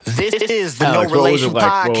This is the Alex, No Relation what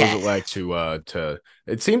was it Podcast. like to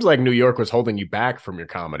it seems like New York was holding you back from your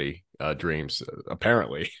comedy dreams,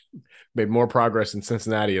 apparently. Made more progress in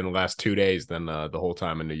Cincinnati in the last 2 days than the whole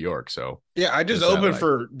time in New York. So Yeah, I just what's that opened like?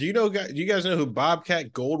 for. Do you guys know who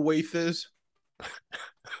Bobcat Goldthwait is?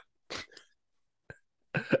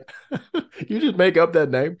 You just make up that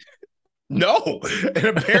name? No, and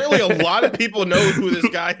apparently a lot of people know who this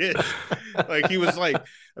guy is. Like he was like,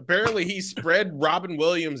 apparently he spread Robin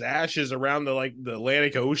Williams' ashes around the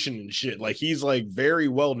Atlantic Ocean and shit. Like he's like very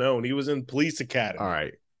well known. He was in Police Academy. All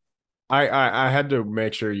right. I had to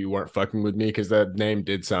make sure you weren't fucking with me because that name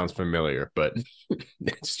did sound familiar, but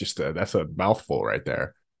it's just that's a mouthful right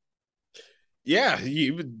there. Yeah,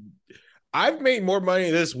 I've made more money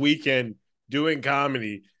this weekend doing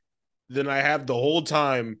comedy than I have the whole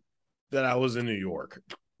time that I was in New York.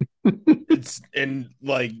 It's and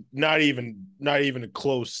like not even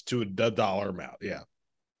close to a dollar amount. Yeah.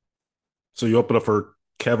 So you open up for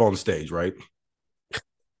Kev on stage, right?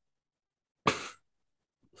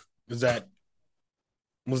 Was that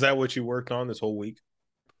what you worked on this whole week?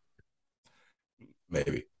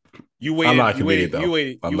 Maybe. You waited. I'm not a You comedian, waited. You though.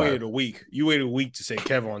 waited. I'm You not. waited a week. You waited a week to say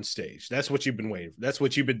Kev on stage. That's what you've been waiting for. That's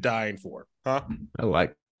what you've been dying for, huh? I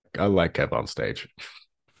like Kev on stage.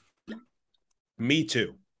 Me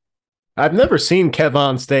too. I've never seen Kev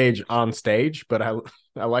on stage, but I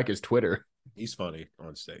like his Twitter. He's funny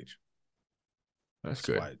on stage. That's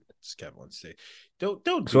good. Why it's Kev on stage. Don't.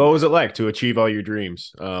 Do So what was that. it like to achieve all your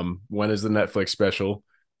dreams? When is the Netflix special?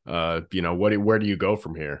 Where do you go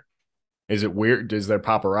from here? Is it weird? Is there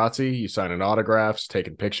paparazzi? You signing autographs,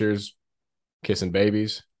 taking pictures, kissing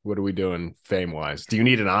babies? What are we doing fame wise? Do you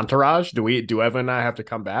need an entourage? Do Evan and I have to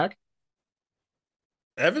come back?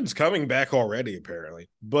 Evan's coming back already, apparently.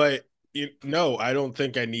 But no, I don't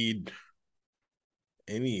think I need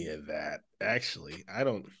any of that. Actually, I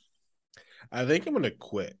don't. I think I'm gonna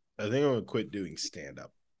quit. I think I'm gonna quit doing stand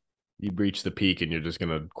up. You reach the peak and you're just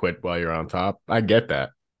gonna quit while you're on top. I get that.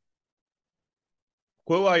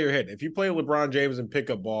 Quit while you're hitting. If you play LeBron James and pick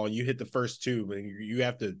up ball and you hit the first two, then you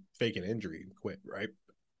have to fake an injury and quit, right?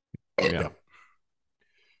 Yeah.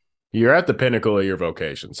 You're at the pinnacle of your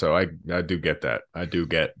vocation, so I do get that. I do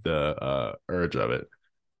get the urge of it.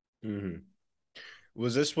 Mm-hmm.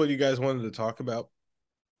 Was this what you guys wanted to talk about?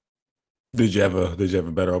 Did you have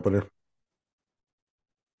a better opener?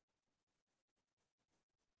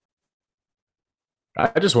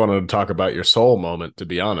 I just wanted to talk about your soul moment, to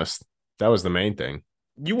be honest. That was the main thing.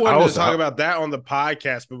 You wanted to talk about that on the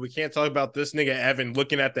podcast, but we can't talk about this nigga Evan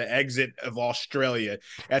looking at the exit of Australia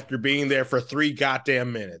after being there for 3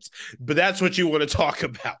 goddamn minutes. But that's what you want to talk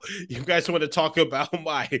about. You guys want to talk about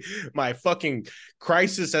my fucking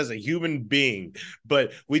crisis as a human being.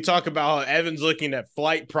 But we talk about how Evan's looking at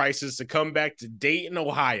flight prices to come back to Dayton,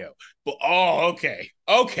 Ohio. But okay.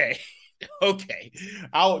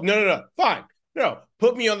 No. Fine. No,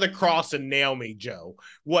 put me on the cross and nail me, Joe.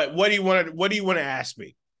 What do you want to ask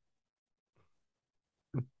me?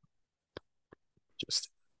 Just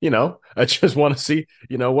I just want to see,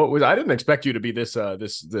 I didn't expect you to be this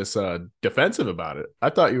defensive about it. I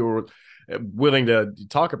thought you were willing to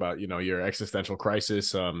talk about, your existential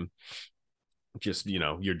crisis, just,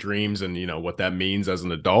 your dreams and, what that means as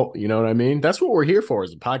an adult. You know what I mean? That's what we're here for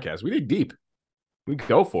as a podcast. We dig deep. We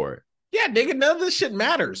go for it. Yeah, nigga, none of this shit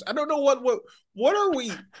matters. I don't know what are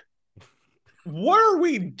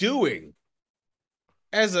we doing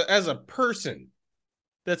as a person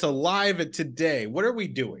that's alive today? What are we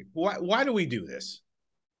doing? Why do we do this?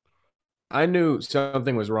 I knew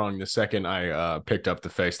something was wrong the second I picked up the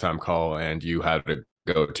FaceTime call and you had a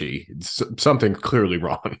goatee. Something clearly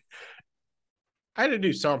wrong. I had to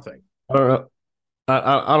do something. I don't know.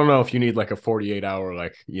 I don't know if you need like a 48-hour,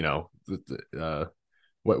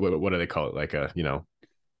 what do they call it? Like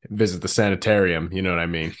visit the sanitarium. You know what I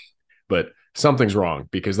mean? But something's wrong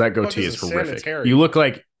because that goatee is horrific. Sanitarium? You look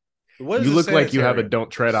like you have a sanitarium?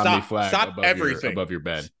 "Don't tread on me" flag Stop above everything. above your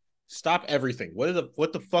bed. Stop everything. What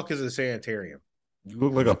the fuck is a sanitarium? You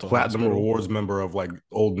look like Mental a platinum hospital. rewards member of like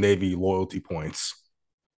Old Navy loyalty points.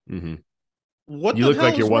 Mm-hmm. What You the look hell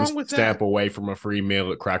like is you're one wrong with stamp that? away from a free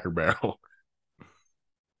meal at Cracker Barrel.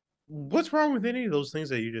 What's wrong with any of those things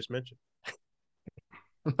that you just mentioned?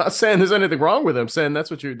 I'm not saying there's anything wrong with them. I'm saying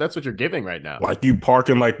that's what you're giving right now. Like you park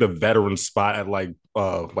in like the veteran spot at like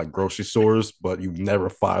grocery stores, but you've never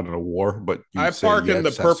fought in a war. But you I say park you in the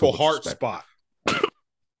just have so Purple much Heart respect. spot.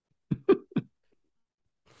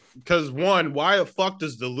 Because one, why the fuck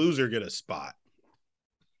does the loser get a spot?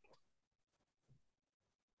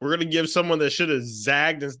 We're gonna give someone that should have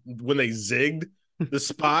zagged when they zigged The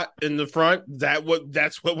spot in the front,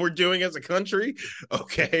 that's what we're doing as a country.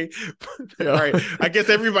 Okay. All Yeah. right. I guess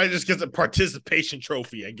everybody just gets a participation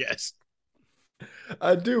trophy, I guess.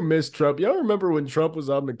 I do miss Trump. Y'all remember when Trump was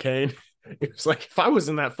on McCain? It was like, if I was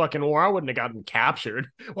in that fucking war, I wouldn't have gotten captured.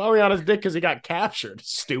 Why are we on his dick? Because he got captured.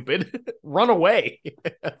 Stupid. Run away.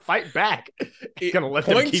 Fight back. Gonna let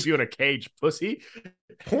them keep you in a cage, pussy.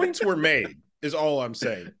 Points were made, is all I'm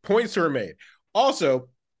saying. Points were made. Also,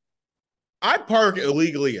 I park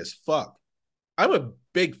illegally as fuck. I'm a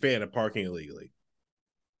big fan of parking illegally.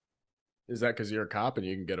 Is that because you're a cop and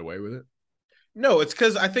you can get away with it? No, it's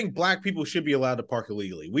because I think black people should be allowed to park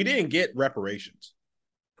illegally. We didn't get reparations.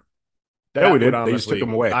 Yeah, we did. Honestly, They just took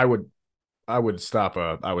them away. I would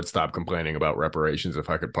stop complaining about reparations if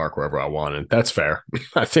I could park wherever I wanted. That's fair.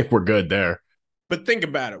 I think we're good there. But think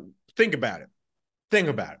about it. Think about it. Think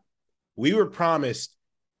about it. We were promised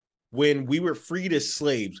when we were freed as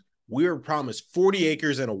slaves, we were promised 40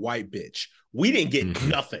 acres and a white bitch. We didn't get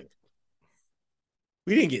nothing.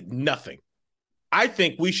 We didn't get nothing. I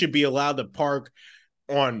think we should be allowed to park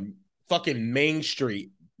on fucking Main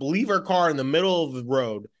Street, leave our car in the middle of the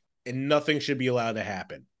road, and nothing should be allowed to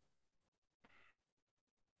happen.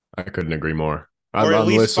 I couldn't agree more. Or at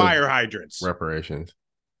least fire hydrants. Reparations.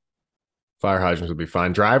 Fire hydrants would be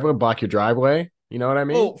fine. Driveway, block your driveway. You know what I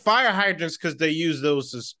mean? Well, fire hydrants because they use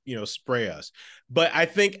those to spray us. But I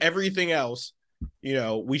think everything else,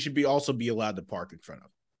 we should also be allowed to park in front of.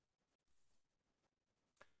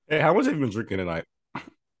 Hey, how much have you been drinking tonight?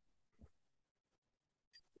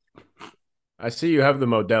 I see you have the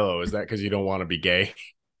Modelo. Is that because you don't want to be gay?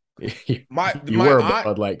 you my were a aunt,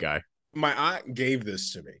 Bud Light guy. My aunt gave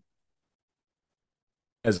this to me.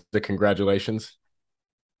 As the congratulations?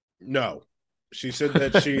 No. She said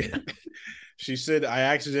that she said I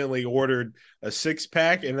accidentally ordered a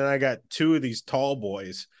 6-pack and then I got 2 of these tall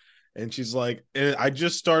boys. And she's like, and I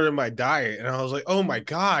just started my diet. And I was like, oh my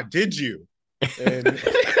God, did you? And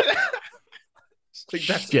like,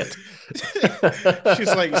 that's shit.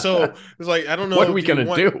 She's like, so it's like, I don't know. What are we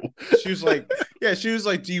gonna do? She was like, yeah, she was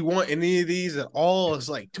like, do you want any of these at all? It's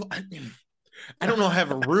like, I don't know,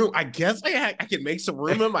 have a room. I guess I can make some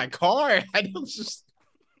room in my car.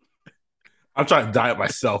 I'm trying to diet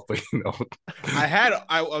myself, but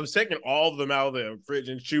I was taking all of them out of the fridge,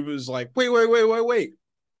 and she was like, wait.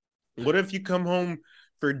 What if you come home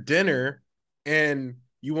for dinner and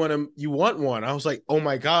you want one? I was like, oh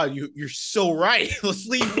my God, you're so right. Let's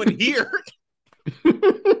leave one here.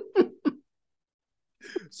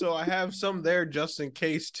 So I have some there just in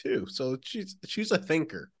case too. So she's a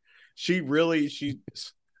thinker.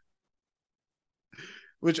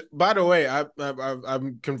 Which, by the way,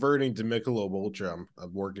 I'm converting to Michelob Ultra.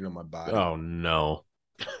 I'm working on my body. Oh no.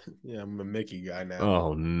 Yeah, I'm a Mickey guy now.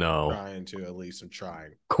 Oh no. I'm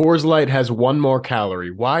trying. Coors Light has 1 more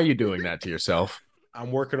calorie. Why are you doing that to yourself?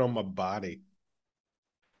 I'm working on my body.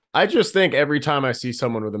 I just think every time I see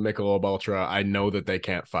someone with a Michelob Ultra, I know that they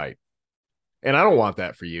can't fight. And I don't want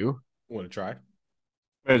that for you. Want to try?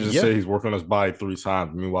 Man, just say he's working on his body 3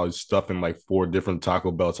 times. Meanwhile, he's stuffing like 4 different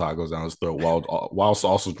Taco Bell tacos down his throat whilst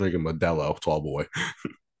also drinking Modelo, tall boy.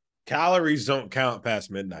 Calories don't count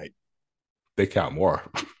past midnight. They count more.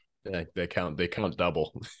 Yeah, they count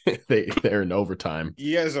double. They're in overtime.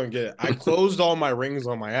 You guys don't get it. I closed all my rings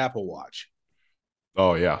on my Apple Watch.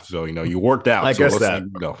 Oh yeah, so you worked out. I guess that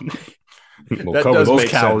we'll cover those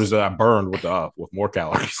calories sense. That I burned with more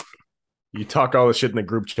calories. You talk all the shit in the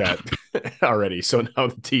group chat already, so now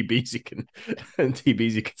the TBZ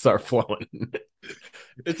can start flowing.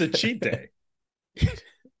 It's a cheat day.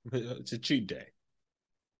 It's a cheat day.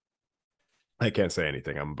 I can't say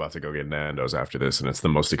anything. I'm about to go get Nando's after this, and it's the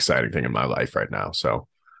most exciting thing in my life right now. So,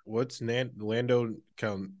 what's Lando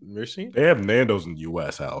Calrissian? They have Nando's in the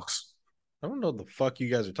U.S., Alex. I don't know what the fuck you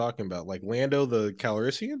guys are talking about. Like Lando the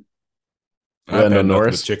Calrissian? Lando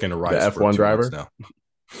Norris, chicken and rice, the F1 driver. Now.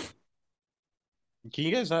 Can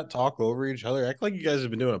you guys not talk over each other? Act like you guys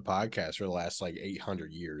have been doing a podcast for the last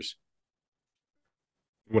 800 years.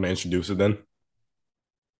 You want to introduce it then?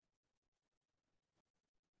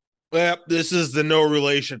 Well, this is the No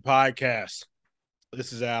Relation podcast.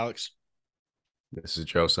 This is Alex. This is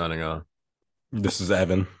Joe signing on. This is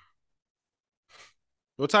Evan.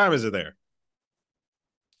 What time is it there?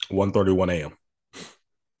 1:31 a.m.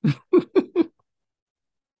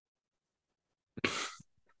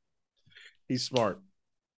 He's smart.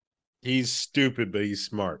 He's stupid, but he's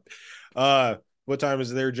smart. What time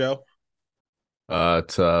is it there, Joe?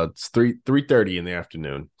 It's 3:30 in the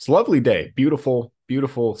afternoon. It's a lovely day. Beautiful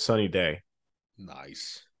sunny day.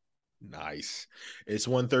 Nice. It's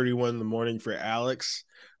 1:31 in the morning for Alex.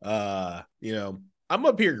 I'm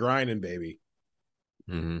up here grinding, baby.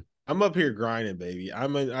 Mm-hmm. I'm up here grinding, baby.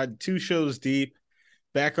 I 2 shows deep,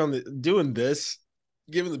 back on the doing this,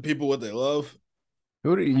 giving the people what they love.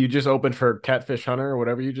 Who do you just opened for Catfish Hunter or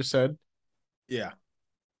whatever you just said? Yeah,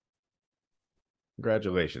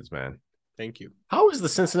 Congratulations, man. thank you. How is the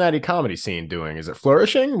Cincinnati comedy scene doing? Is it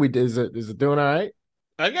flourishing? Is it doing all right?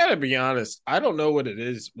 I gotta be honest. I don't know what it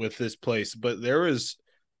is with this place, but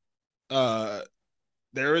uh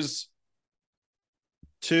there is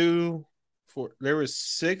there was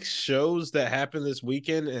 6 shows that happened this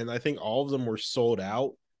weekend, and I think all of them were sold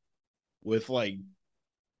out with like.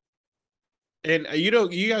 And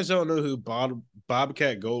you guys don't know who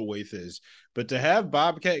Bobcat Goldthwait is, but to have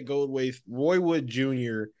Bobcat Goldthwait, Roy Wood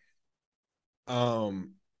Jr.,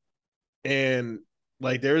 um, and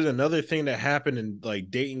like there's another thing that happened in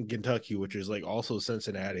like Dayton, Kentucky, which is like also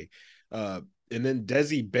Cincinnati. Uh, and then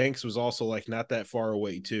Desi Banks was also like not that far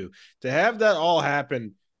away too. To have that all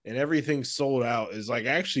happen and everything sold out is like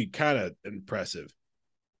actually kind of impressive.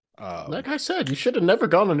 Like I said, you should have never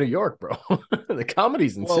gone to New York, bro. The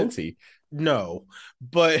comedy's in Well, Cincy. no,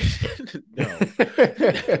 but no,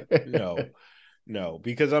 no, no,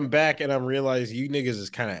 because I'm back and I'm realizing you niggas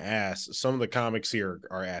is kind of ass. Some of the comics here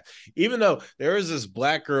are ass. Even though there is this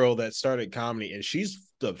black girl that started comedy and she's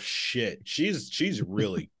the shit. She's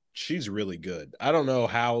really good. I don't know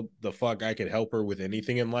how the fuck I could help her with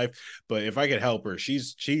anything in life, but if I could help her,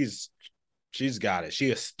 she's got it.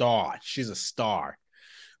 She's a star. She's a star.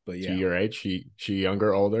 But She yeah, your age? She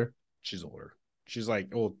younger, older? she's older. She's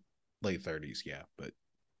like late 30s, yeah. But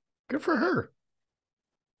Good for her.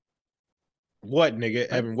 what,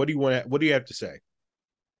 nigga, I, Evan? What do you want? What do you have to say?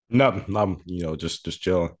 Nothing. I'm just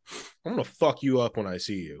chilling. I'm gonna fuck you up when I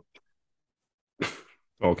see you.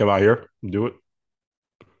 Oh, come out here, do it.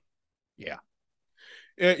 Yeah.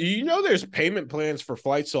 There's payment plans for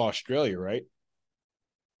flights to Australia, right?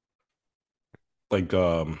 Like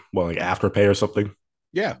well, like Afterpay or something.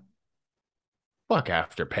 Yeah. fuck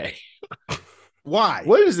Afterpay. Why?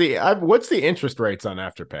 What's the interest rates on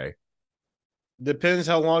Afterpay? Depends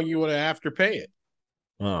how long you want to after-pay it.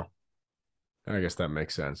 Oh, I guess that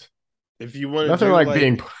makes sense. If you want to Nothing do like like,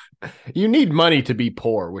 being. You need money to be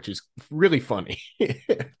poor, which is really funny.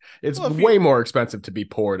 It's well, if way you, more expensive to be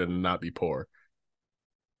poor than to not be poor.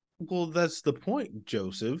 well, that's the point,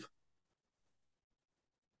 Joseph.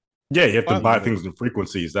 Yeah, you have to Why, buy things in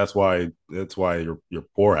frequencies. That's why you're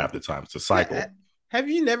poor half the time. It's a cycle. have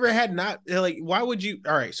you never had not like? Why would you?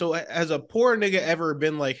 All right, so has a poor nigga ever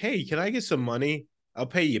been like, "Hey, can I get some money? I'll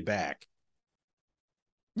pay you back."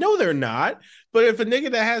 No, they're not. But if a nigga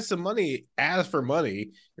that has some money asks for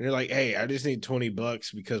money and they're like, "Hey, I just need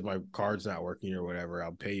 $20 because my card's not working or whatever,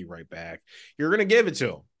 I'll pay you right back." You're gonna give it to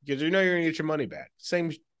them because you know you're gonna get your money back.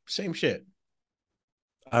 Same shit.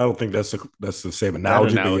 I don't think that's the same That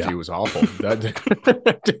analogy, but yeah. analogy was awful.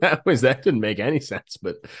 That didn't make any sense,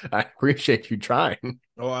 but I appreciate you trying.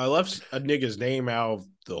 Oh, I left a nigga's name out of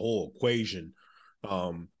the whole equation. The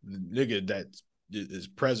nigga that is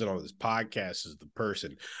present on this podcast is the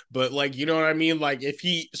person, but like, you know what I mean? Like, if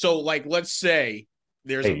he, so like, let's say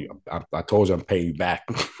there's Hey, I told you I'm paying you back.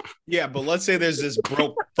 yeah, but let's say there's this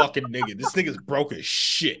broke fucking nigga. This nigga's broke as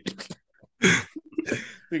shit.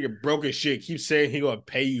 Nigga broke as shit. Keeps saying he gonna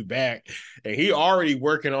pay you back, and he already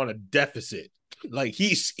working on a deficit. Like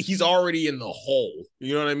he's already in the hole.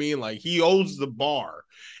 You know what I mean? Like he owes the bar,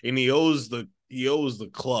 and he owes the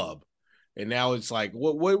club, and now it's like,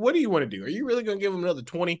 what do you want to do? Are you really gonna give him another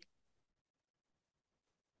 20?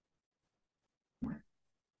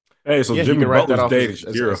 Hey, so Yeah, you Jimmy can write that Butler's off dating as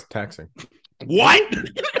Shakira. taxing. What?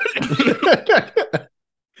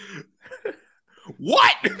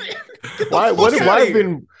 What? Get the Why? fuck out Why of have here.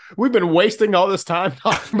 been we've been wasting all this time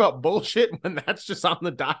talking about bullshit when that's just on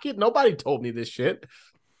the docket? Nobody told me this shit.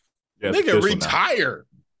 Yeah, it's Nigga, official now. retire.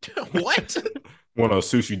 What? Want a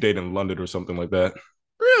sushi date in London or something like that.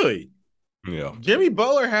 Really? Yeah, Jimmy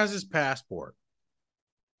Butler has his passport.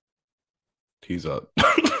 he's a.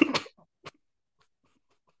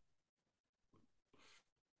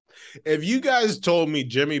 If you guys told me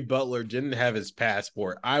Jimmy Butler didn't have his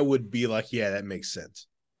passport, I would be like, yeah, that makes sense.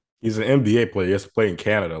 He's an NBA player. He has to play in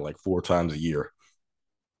Canada like 4 times a year.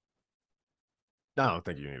 I don't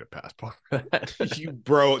think you need a passport for that. You,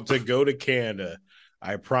 bro, to go to Canada,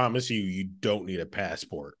 I promise you, you don't need a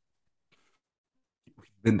passport.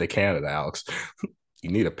 Been to Canada, Alex.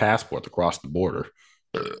 You need a passport to cross the border.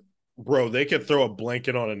 Bro, they could throw a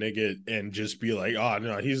blanket on a nigga and just be like, oh,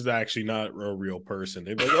 no, he's actually not a real person.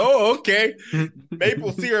 They'd be like, oh, okay.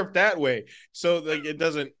 Maple syrup that way. So, like, it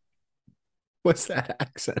doesn't. What's that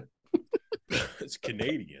accent? It's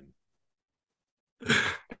Canadian.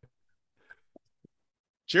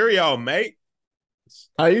 Cheerio, mate.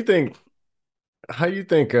 How you think? How you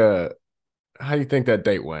think? How you think that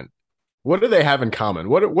date went? What do they have in common?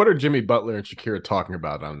 What are Jimmy Butler and Shakira talking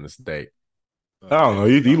about on this date? I don't know.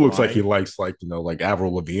 He looks like he Lying. likes like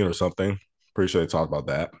Avril Lavigne or something. Pretty sure they talked about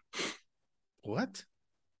that. What?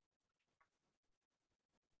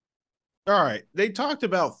 All right. They talked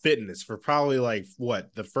about fitness for probably like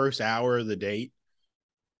what, the first hour of the date?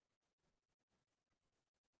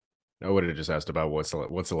 I would have just asked about what's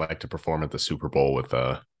it like to perform at the Super Bowl with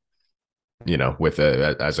with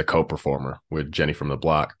as a co-performer with Jenny from the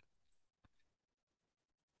Block.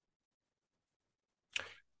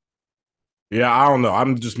 Yeah, I don't know.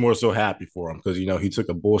 I'm just more so happy for him because he took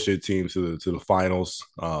a bullshit team to the finals.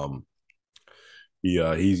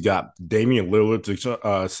 He's got Damian Lillard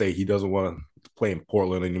to say he doesn't want to play in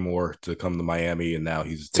Portland anymore to come to Miami, and now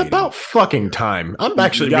he's It's dating. about fucking time. I'm He's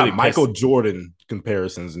actually got really Michael pissed. Jordan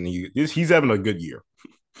comparisons, and he's having a good year.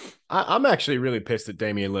 I'm actually really pissed at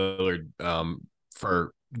Damian Lillard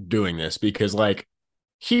for doing this because like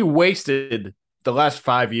he wasted the last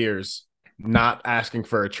 5 years not asking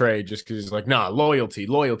for a trade just because he's like, nah, loyalty.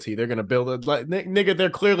 They're gonna build it. Like, nigga, they're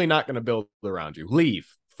clearly not gonna build around you. Leave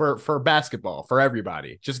for basketball for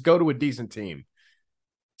everybody. Just go to a decent team.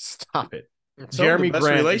 Stop it. Some of the Jeremy best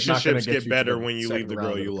Grant is not going to relationships get get you to better the when you leave second the girl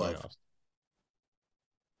round of you the love. playoffs.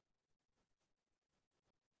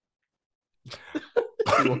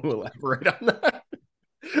 You want to elaborate on that?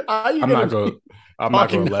 Are you I'm going not to gonna. be I'm not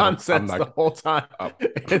gonna talking let him. I'm nonsense not. the whole time Uh,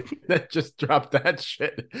 and then just drop that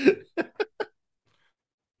shit?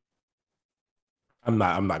 I'm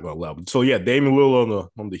not gonna let him. So yeah, Damian Lillard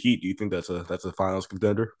on the Heat. Do you think that's a finals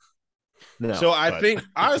contender? No, So I but think it's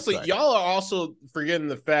honestly, exciting. y'all are also forgetting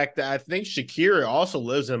the fact that I think Shakira also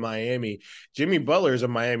lives in Miami. Jimmy Butler is a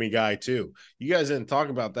Miami guy too. You guys didn't talk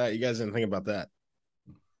about that. You guys didn't think about that.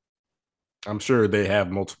 I'm sure they have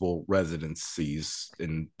multiple residencies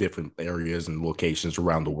in different areas and locations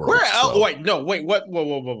around the Where world. else? So Wait, no, wait, what?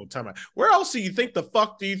 Whoa, time out. Where else do you think the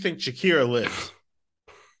fuck do you think Shakira lives?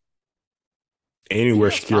 She anywhere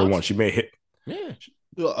got Shakira spots. wants, Yeah. she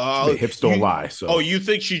made hips don't You lie. So you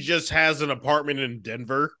think she just has an apartment in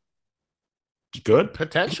Denver? good.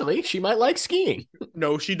 Potentially. She might like skiing.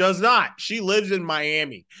 No, she does not. She lives in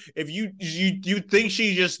Miami. If you think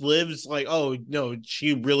she just lives like, oh no,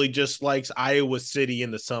 she really just likes Iowa City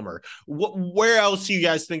in the summer. Where else do you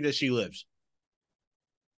guys think that she lives?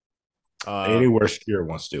 Uh, Anywhere Shakira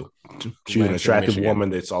wants to. She's an Lansing, attractive Michigan. woman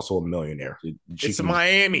that's also a millionaire. She It's can.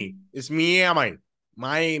 Miami. It's Miami.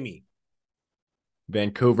 Miami.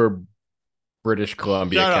 Vancouver, British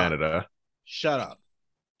Columbia, Shut up. Canada. Shut up.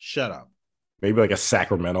 Shut up. Maybe like a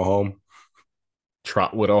Sacramento home.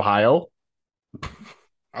 Trotwood, Ohio.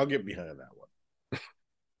 I'll get behind that one.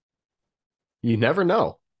 You never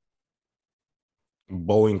know.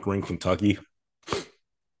 Bowling Green, Kentucky.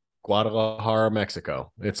 Guadalajara,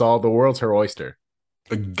 Mexico. It's all the world's her oyster.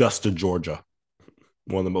 Augusta, Georgia.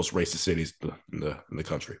 One of the most racist cities in the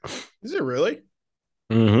country. Is it really?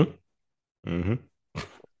 Mm-hmm. Mm-hmm.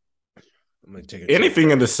 I'm gonna take a trip Anything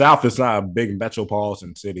there. in the South that's not a big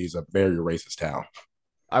metropolitan city is a very racist town.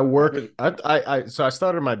 I work. So I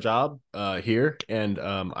started my job here, and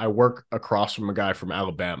I work across from a guy from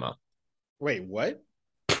Alabama. Wait, what?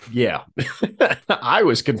 Yeah, I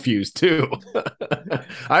was confused too.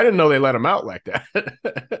 I didn't know they let him out like that.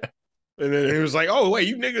 And then he was like, "Oh wait,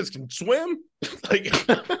 you niggas can swim? Like,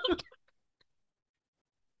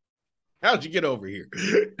 how'd you get over here?"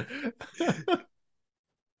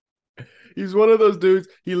 He's one of those dudes.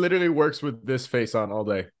 He literally works with this face on all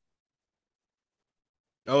day.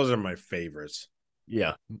 Those are my favorites.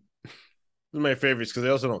 Yeah, Those are my favorites because they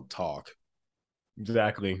also don't talk.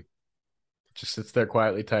 exactly. Just sits there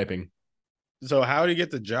quietly typing. So how did he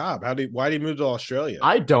get the job? Why did he move to Australia?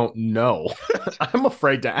 I don't know. I'm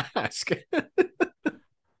afraid to ask.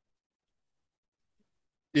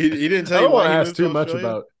 He didn't I tell you don't want why to he ask moved to too much Australia?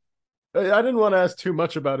 about. I didn't want to ask too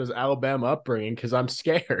much about his Alabama upbringing because I'm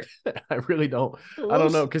scared. I really don't. I Well,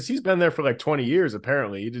 don't know because he's been there for like 20 years.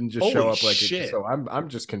 Apparently, he didn't just show holy up like it. shit. So I'm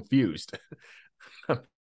just confused.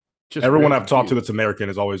 Just Everyone real I've talked to confused. that's American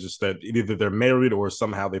is always just that either they're married or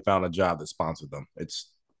somehow they found a job that sponsored them. It's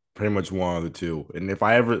pretty much one of the two. And if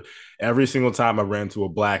I ever, every single time I ran into a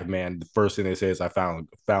black man, the first thing they say is I found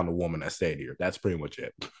a woman that stayed here. That's pretty much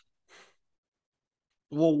it.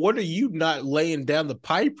 Well, what are you not laying down the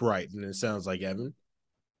pipe right? And it sounds like Evan.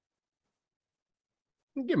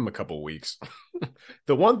 Give him a couple of weeks.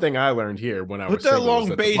 The one thing I learned here when I Put was that single is long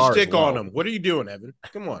that the beige bar is dick on low. him. What are you doing, Evan?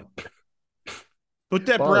 Come on. Put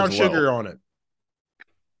that Bar is brown low. sugar on it.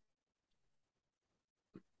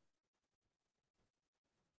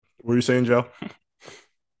 What are you saying, Joe?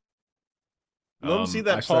 Let them see I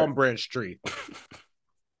that start palm branch tree.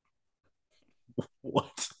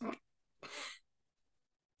 What?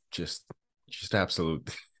 just just absolute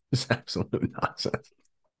just absolute nonsense.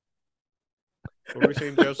 What were we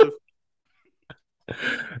saying, Joseph?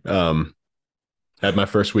 Um, had my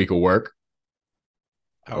first week of work.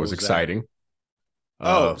 That How was was that? exciting.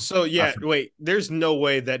 Oh, so I yeah, wait. There's no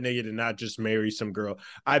way that nigga did not just marry some girl.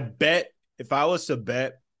 I bet if I was to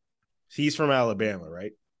bet, he's from Alabama,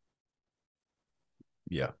 right?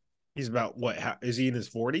 yeah, He's about what? Is he in his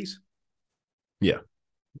 40s? yeah.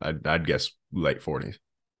 I'd guess late 40s.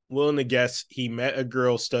 Willing to guess he met a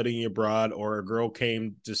girl studying abroad, or a girl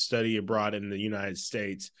came to study abroad in the United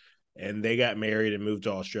States, and they got married and moved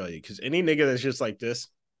to Australia. Because any nigga that's just like this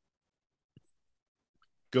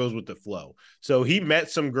goes with the flow. So he met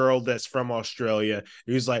some girl that's from Australia.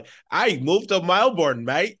 He was like, I moved to Melbourne,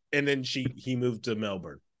 mate. And then he moved to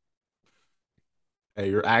Melbourne. Hey,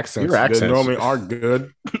 your Your accents, they accents. normally are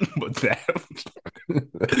good, but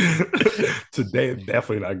today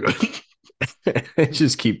definitely not good.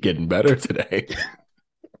 Just keep getting better today.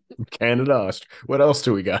 Canada, Austria. What else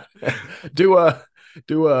do we got? do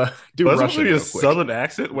do That's supposed to Russian be a real quick. southern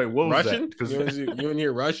accent. Wait, what was that? Russian? Because You in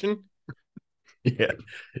here Russian? Yeah.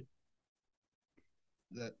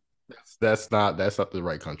 That that's not the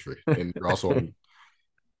right country. And you're also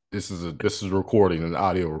this is recording, an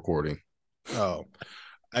audio recording. Oh,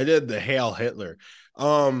 I did the Hail Hitler.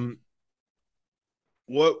 Um,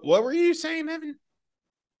 what were you saying, Evan?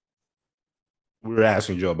 We were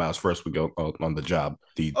asking Joe about his first week on the job.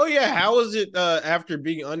 Oh yeah, how was it after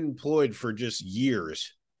being unemployed for just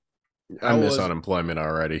years? I How miss was unemployment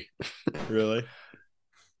already. really?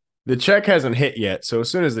 The check hasn't hit yet, so as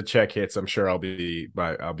soon as the check hits, I'm sure I'll be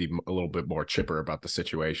a little bit more chipper about the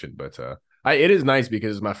situation. But it is nice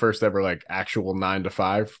because it's my first ever like actual 9 to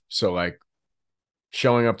 5. So like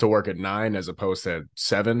showing up to work at 9 as opposed to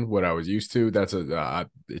 7, what I was used to.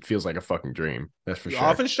 It feels like a fucking dream. That's for The sure.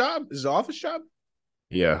 office job? Is it an office job?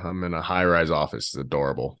 Yeah, I'm in a high rise office. It's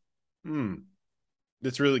adorable. Hmm.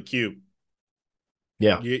 That's really cute.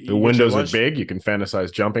 Yeah, the You get your windows are lunch. big. You can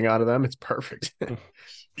fantasize jumping out of them. It's perfect.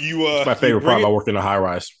 It's my You favorite bring part it. about working in a high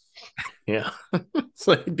rise. Yeah, it's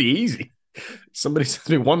like it'd be easy. Somebody sends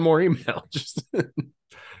me one more email. Just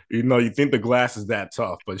You think the glass is that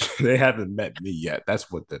tough, but they haven't met me yet. That's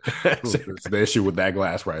the issue with that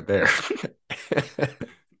glass right there.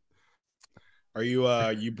 Are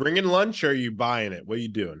you bringing lunch or are you buying it? What are you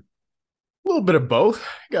doing? a little bit of both.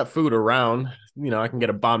 Got food around. I can get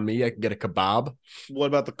a banh mi. I can get a kebab. What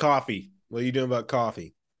about the coffee? What are you doing about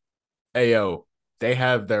coffee? Ayo, they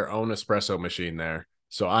have their own espresso machine there.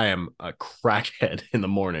 So I am a crackhead in the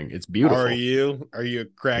morning. It's Are beautiful. you? Are you a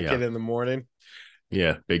crackhead Yeah. in the morning?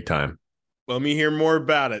 Yeah. Big time. Let me hear more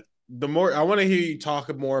about it. The more I want to hear you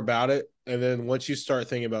talk more about it, and then once you start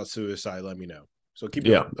thinking about suicide, let me know. So keep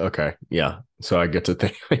Yeah. going. Okay. Yeah. So I get to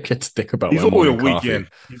think. I get to think about He's my only a morning coffee. weekend.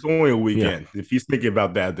 He's only a Yeah. weekend. If he's thinking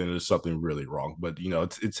about that, then there's something really wrong. But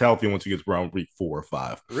it's healthy once you get to around week 4 or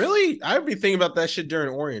 5. Really? I'd be thinking about that shit during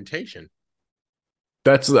orientation.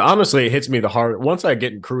 That's honestly, it hits me the hard. Once I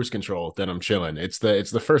get in cruise control, then I'm chilling. It's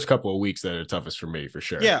the first couple of weeks that are toughest for me for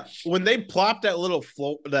sure. Yeah, when they plop that little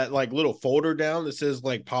folder down that says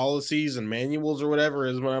like policies and manuals or whatever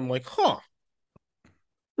is when I'm like, huh,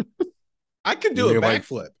 I could You do a mean like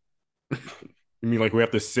backflip. you mean like we have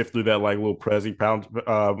to sift through that like little Prezi pound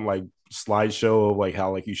like slideshow of like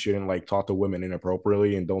how like you shouldn't like talk to women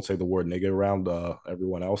inappropriately and don't say the word nigga around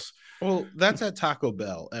everyone else. Well, that's at Taco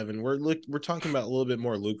Bell, Evan. We're talking about a little bit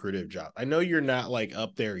more lucrative job. I know you're not like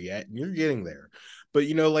up there yet, and you're getting there, but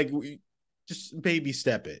like just baby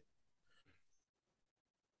step it.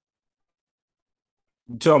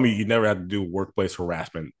 You tell me you never had to do workplace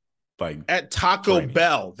harassment like At Taco training.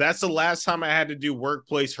 Bell, that's the last time I had to do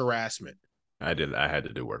workplace harassment. I had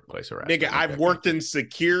to do workplace harassment. Nigga, Okay, I've worked in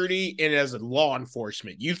security and as a law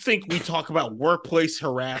enforcement. You think we talk about workplace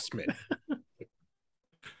harassment?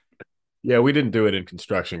 Yeah, we didn't do it in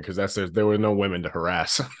construction because there were no women to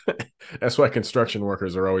harass. That's why construction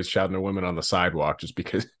workers are always shouting at women on the sidewalk, just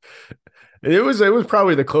because it was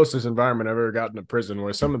probably the closest environment I've ever gotten to prison,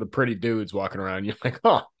 where some of the pretty dudes walking around, you're like,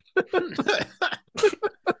 oh.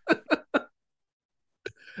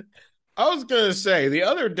 I was gonna say the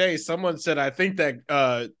other day someone said I think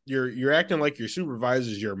that you're acting like your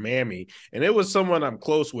supervisor's your mammy, and it was someone I'm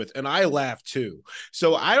close with, and I laughed too.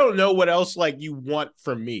 So I don't know what else like you want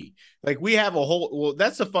from me. Like we have a whole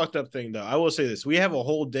that's the fucked up thing though. I will say this: we have a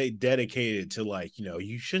whole day dedicated to like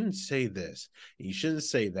you shouldn't say this, you shouldn't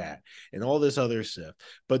say that, and all this other stuff.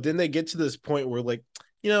 But then they get to this point where like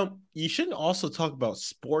you shouldn't also talk about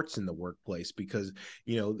sports in the workplace because,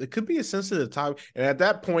 it could be a sensitive time. And at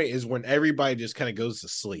that point is when everybody just kind of goes to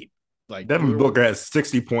sleep. Like Devin Booker had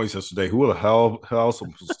 60 points yesterday. Who the hell else am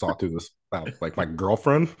I supposed to talk to this about? Like my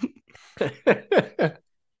girlfriend?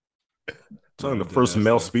 Telling the first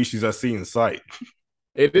male species I see in sight.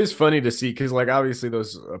 It is funny to see because, like, obviously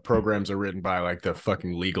those programs are written by like the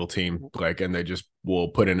fucking legal team, like, and they just will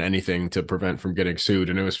put in anything to prevent from getting sued.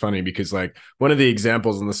 And it was funny because, like, one of the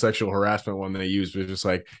examples in the sexual harassment one they used was just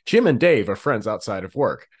like Jim and Dave are friends outside of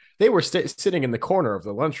work. They were sitting in the corner of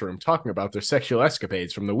the lunchroom talking about their sexual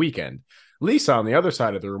escapades from the weekend. Lisa on the other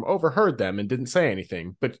side of the room overheard them and didn't say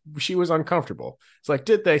anything, but she was uncomfortable. It's like,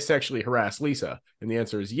 did they sexually harass Lisa? And the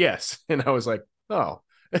answer is yes. And I was like, oh.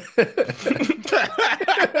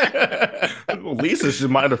 Well, Lisa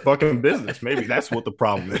should mind her fucking business. Maybe that's what the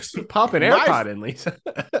problem is. Pop an AirPod in, Lisa.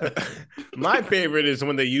 My favorite is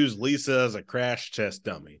when they use Lisa as a crash test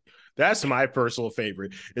dummy. That's my personal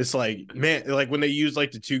favorite. It's like, man, like when they use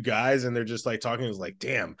like the two guys and they're just like talking, it's like,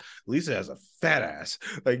 damn, Lisa has a fat ass.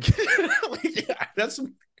 Like, yeah, that's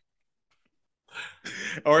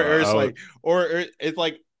or it's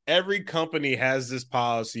like every company has this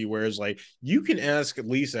policy where it's like you can ask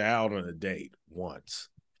Lisa out on a date once,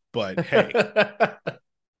 but hey,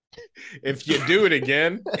 if you do it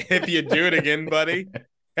again, buddy,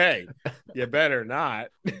 hey, you better not.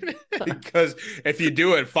 Because if you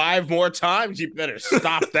do it 5 more times, you better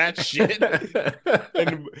stop that shit.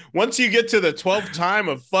 And once you get to the 12th time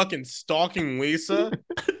of fucking stalking Lisa,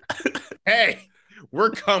 hey, we're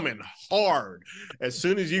coming hard as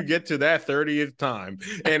soon as you get to that 30th time.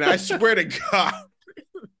 And I swear to God,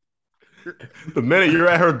 the minute you're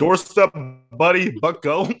at her doorstep, buddy, buck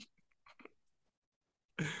go.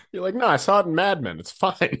 You're like, no, I saw it in Mad Men. It's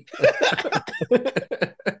fine.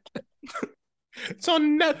 It's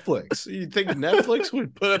on Netflix. You think Netflix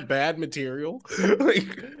would put a bad material?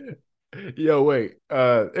 Yo, wait.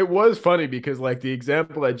 It was funny because like the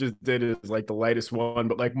example I just did is like the lightest one,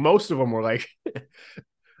 but like most of them were like,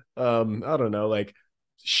 I don't know, like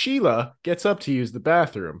Sheila gets up to use the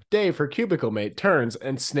bathroom. Dave, her cubicle mate, turns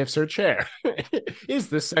and sniffs her chair. Is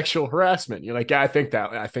this sexual harassment? You're like, yeah, I think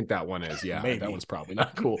that one is. Yeah, maybe. That one's probably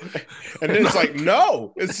not cool. And then it's like,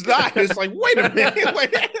 no, it's not. It's like, wait a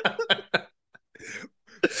minute.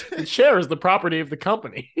 The chair is the property of the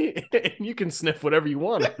company. You can sniff whatever you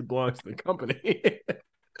want if it belongs to the company.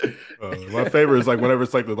 My favorite is like whenever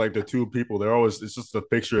it's like the two people, it's just a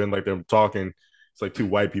picture and like they're talking. It's like two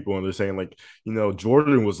white people and they're saying like,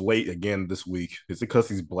 Jordan was late again this week. Is it because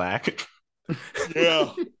he's black?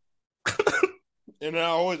 Yeah. And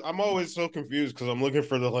I'm always so confused because I'm looking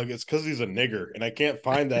for it's because he's a nigger and I can't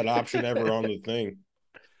find that option ever on the thing.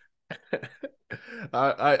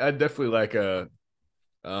 I definitely like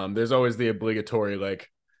there's always the obligatory like,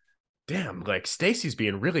 damn, like Stacy's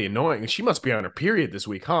being really annoying and she must be on her period this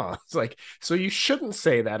week, huh? It's like, so you shouldn't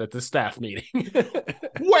say that at the staff meeting.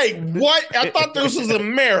 Wait, what? I thought this was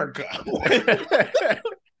America.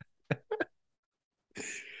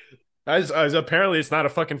 As apparently it's not a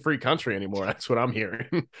fucking free country anymore. That's what I'm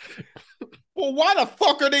hearing. Well, why the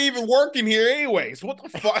fuck are they even working here anyways? What the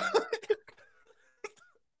fuck?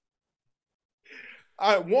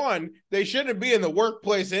 One, they shouldn't be in the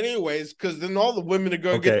workplace anyways, because then all the women are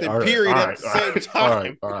going to get their period at the same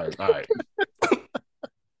time. All right.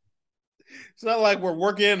 It's not like we're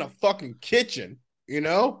working in a fucking kitchen, Didn't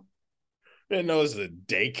know it's a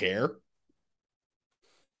daycare.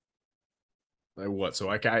 Like what? So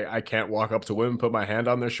I can't walk up to women, put my hand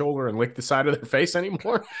on their shoulder, and lick the side of their face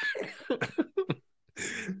anymore?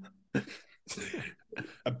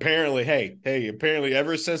 Apparently, apparently,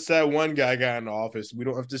 ever since that one guy got in office, we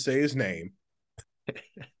don't have to say his name.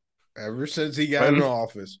 Ever since he got in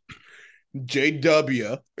office,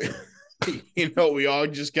 JW, we all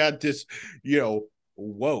just got this,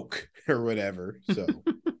 woke or whatever. So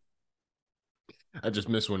I just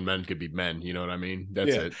miss when men could be men. You know what I mean?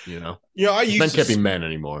 That's it. Men used can't be men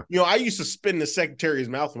anymore. I used to spin the secretary's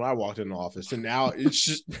mouth when I walked in the office, and now it's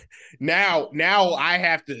just now I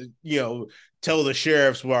have to tell the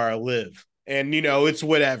sheriffs where I live, and it's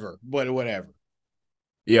whatever.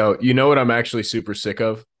 You know what I'm actually super sick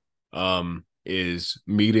of, is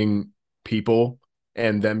meeting people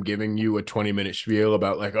and them giving you a 20-minute spiel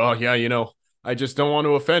about like, oh yeah, I just don't want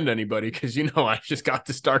to offend anybody because I just got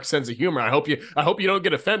this dark sense of humor. I hope you don't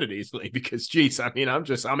get offended easily because geez, I mean, I'm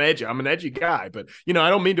edgy. I'm an edgy guy, but I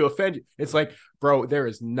don't mean to offend you. It's like, bro, there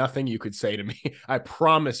is nothing you could say to me. I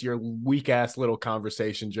promise your weak ass little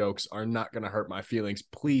conversation jokes are not going to hurt my feelings.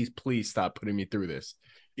 Please stop putting me through this.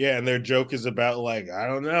 Yeah, and their joke is about like, I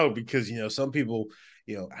don't know, because some people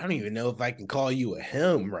I don't even know if I can call you a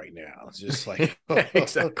him right now. It's just like,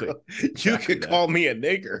 exactly. You could call me a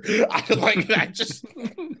nigger.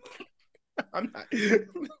 I'm not.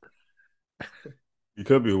 You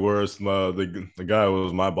could be worse. The guy who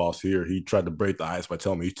was my boss here, he tried to break the ice by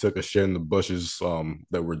telling me he took a shit in the bushes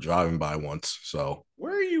that we're driving by once. So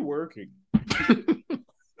where are you working?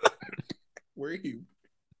 Where are you?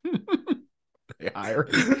 They hire.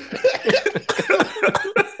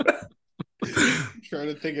 I'm trying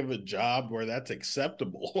to think of a job where that's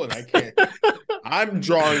acceptable, and I can't. I'm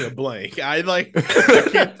drawing a blank. I can't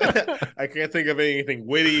think of anything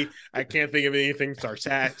witty. I can't think of anything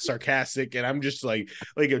sarcastic, and I'm just like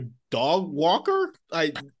a dog walker.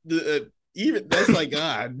 Even that's like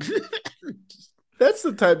God. That's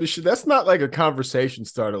the type of shit. That's not like a conversation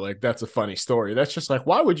starter. Like, that's a funny story. That's just like,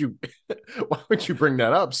 why would you bring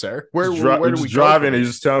that up, sir? Where do we driving? And he's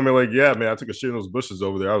just telling me like, yeah, man, I took a shit in those bushes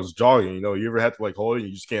over there. I was jogging. You ever had to like hold it?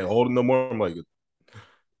 You just can't hold it no more. I'm like,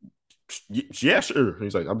 yeah, sure. And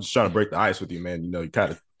he's like, I'm just trying to break the ice with you, man. You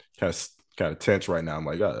kind of tense right now. I'm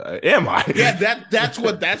like, am I? Yeah, that's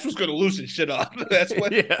what's going to loosen shit up. That's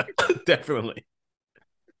what. Yeah, definitely.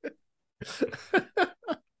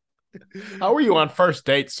 How are you on first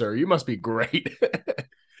date, sir? You must be great.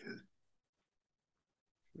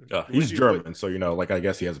 He's German, so like I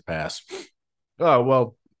guess he has a pass. Oh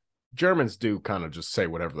well, Germans do kind of just say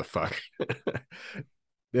whatever the fuck.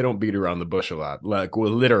 They don't beat around the bush a lot. Like,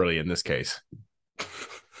 well, literally in this case.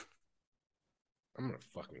 I'm gonna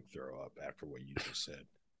fucking throw up after what you just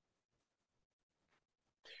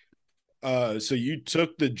said. So you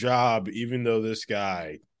took the job even though this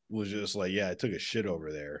guy was just like, yeah, I took a shit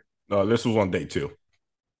over there. This was on day 2.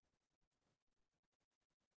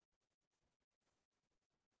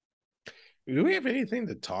 Do we have anything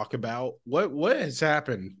to talk about? What has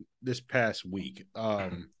happened this past week?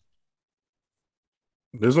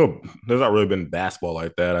 There's not really been basketball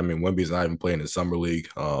like that. I mean, Wemby's not even playing in summer league.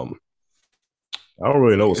 I don't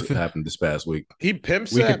really know what's happened this past week. He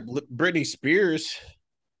pimps that Britney Spears.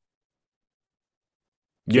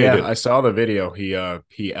 Yeah, I saw the video.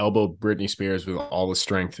 He elbowed Britney Spears with all the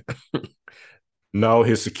strength. No,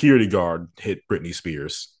 his security guard hit Britney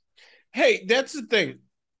Spears. Hey, that's the thing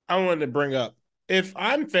I wanted to bring up. If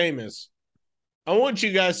I'm famous, I want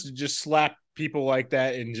you guys to just slap people like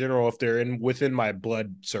that in general if they're within my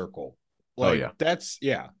blood circle. Like, that's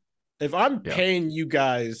If I'm paying you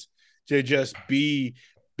guys to just be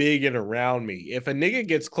big and around me, if a nigga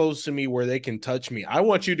gets close to me where they can touch me, I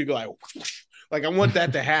want you to go like I want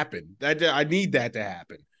that to happen. I need that to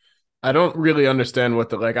happen. I don't really understand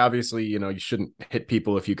what obviously, you shouldn't hit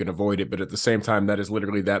people if you can avoid it. But at the same time, that is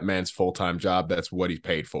literally that man's full-time job. That's what he's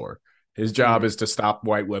paid for. His job is to stop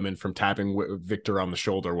white women from tapping Victor on the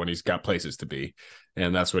shoulder when he's got places to be.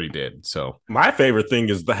 And that's what he did. So my favorite thing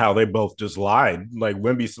is how they both just lied. Like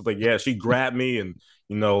Wemby's like, yeah, she grabbed me and,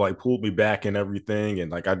 like pulled me back and everything.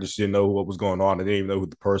 And like, I just didn't know what was going on. I didn't even know who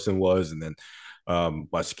the person was. And then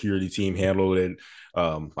my security team handled it.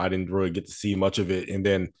 I didn't really get to see much of it. And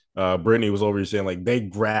then Brittany was over here saying like they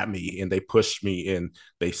grabbed me and they pushed me and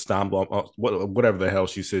they stomped on whatever the hell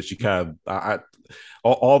she said. She kind of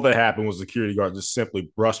all that happened was the security guard just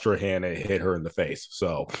simply brushed her hand and hit her in the face.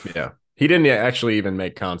 So yeah, he didn't actually even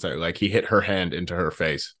make contact. Like, he hit her hand into her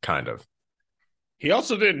face, kind of. He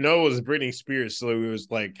also didn't know it was Britney Spears, so he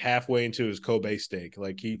was like halfway into his Kobe steak.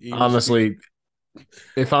 Like he honestly.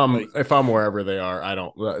 If I'm wherever they are, I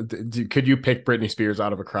don't. Could you pick Britney Spears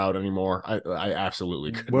out of a crowd anymore? I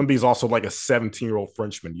absolutely could. Wemby's also like a 17-year-old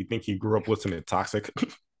Frenchman. You think he grew up listening to Toxic?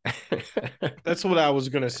 That's what I was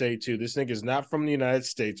gonna say too. This nigga is not from the United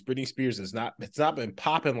States. Britney Spears is not. It's not been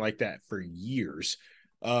popping like that for years.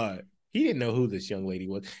 He didn't know who this young lady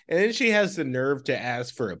was, and then she has the nerve to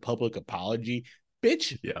ask for a public apology.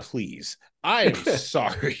 Bitch, please. I am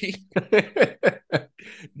sorry.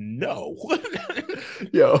 No.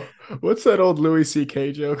 Yo, what's that old Louis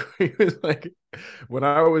C.K. joke? He was like, when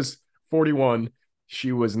I was 41,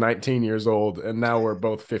 she was 19 years old, and now we're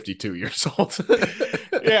both 52 years old.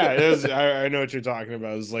 Yeah, I know what you're talking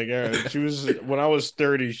about. It's like, she was, when I was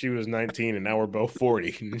 30, she was 19, and now we're both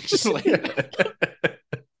 40. It's just like,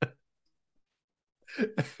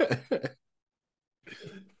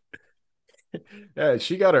 yeah,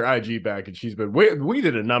 she got her IG back, and she's been. We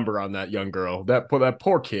did a number on that young girl. That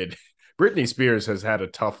poor kid. Britney Spears has had a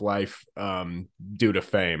tough life due to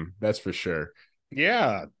fame. That's for sure.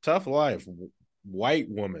 Yeah, tough life. White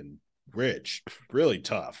woman, rich, really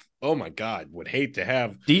tough. Oh my God, would hate to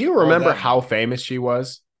have. Do you remember how famous she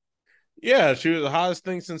was? Yeah, she was the hottest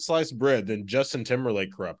thing since sliced bread. Then Justin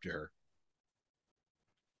Timberlake corrupted her.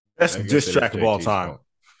 Best diss track of all time.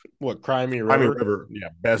 What, Cry Me I mean, River? River, yeah,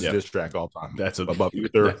 best Yep. diss track all time. That's a Above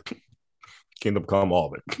Uther, Kingdom Come,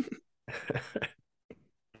 all of it.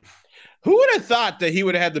 Who would have thought that he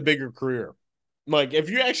would have had the bigger career? Like, if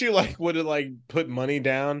you actually like would have like put money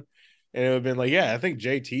down, and it would have been like, yeah, I think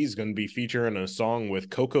JT is going to be featuring a song with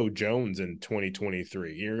Coco Jones in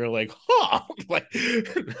 2023. You're like, huh? Like,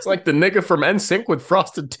 It's like the nigga from NSYNC with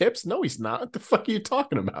frosted tips. No, he's not. What the fuck are you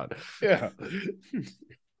talking about? yeah.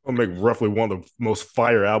 I'll make roughly one of the most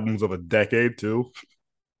fire albums of a decade too.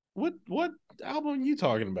 What album are you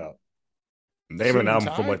talking about? Name Suit an and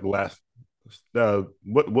album from Tie? like the last.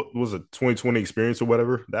 What was it? 2020 experience or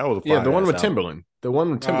whatever. That was a Yeah, the fire one ass with album. Timberland. The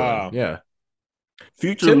one with Timberland. Yeah.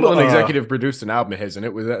 Future Timberland executive produced an album of his, and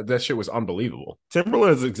it was that shit was unbelievable.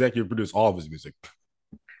 Timberland has executive produced all of his music.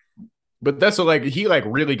 But that's what, like, he like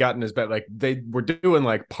really got in his bed. Like they were doing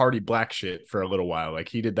like party black shit for a little while. Like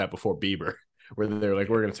he did that before Bieber, where they're like,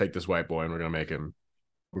 we're gonna take this white boy and we're gonna make him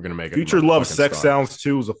a Future Love motherfucking Sex star. Sounds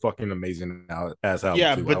 2 is a fucking amazing ass album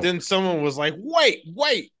Yeah, too. but then someone was like,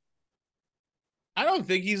 wait. I don't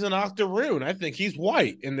think he's an octoroon. I think he's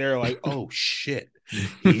white. And they're like, oh shit,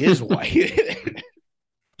 he is white.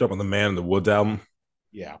 Jump on the Man in the Woods album.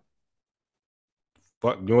 Yeah.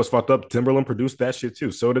 Fuck, you know what's fucked up? Timberland produced that shit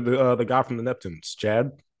too. So did the guy from the Neptunes,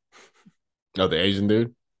 Chad. Oh, the Asian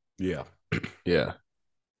dude. Yeah, Yeah.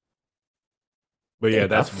 but yeah, Yeah,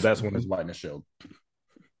 that's when his whiteness showed.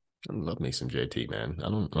 I love me some JT, man. I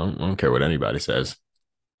don't care what anybody says.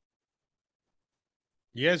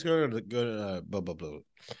 You guys go to blah blah blah.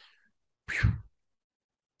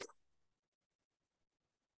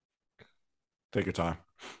 Take your time.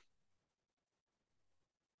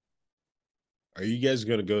 Are you guys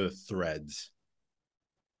gonna go to Threads?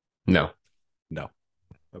 No.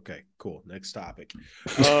 Okay, cool. Next topic.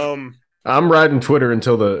 I'm riding Twitter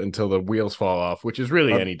until the wheels fall off, which is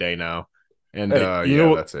really any day now. And hey,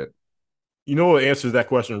 yeah, that's it. You know what answers that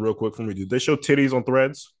question real quick for me? Did they show titties on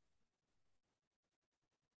Threads?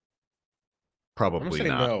 Probably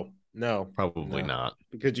not. No, Probably not.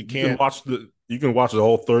 because you You can't. can watch the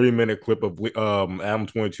whole 30-minute clip of Adam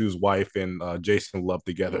 22's wife and Jason Love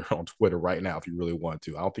together on Twitter right now if you really want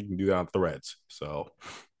to. I don't think you can do that on Threads. So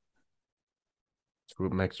That's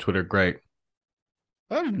what makes Twitter great.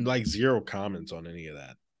 I have like zero comments on any of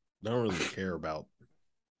that. I don't really care about.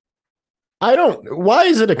 I don't. Why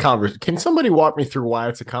is it a conversation? Can somebody walk me through why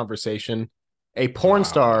it's a conversation? A porn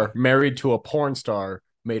star married to a porn star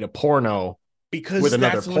made a porno Because with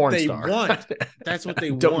another that's what porn they star. want. That's what they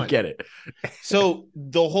Don't want. get it. So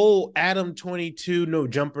the whole Adam 22 no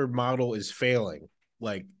jumper model is failing,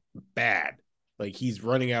 like bad. Like he's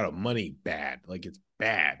running out of money bad. Like it's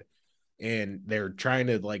bad. And they're trying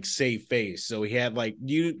to like save face. So he had like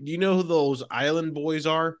you know who those island boys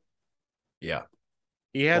are? Yeah.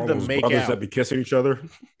 He had all them those make brothers out. that be kissing each other.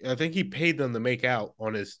 I think he paid them to make out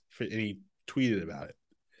on his and he tweeted about it.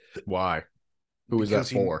 Why? Who is Because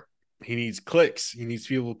that for? He needs clicks. He needs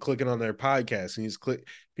people clicking on their podcast. He needs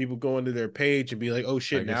people going to their page and be like, "Oh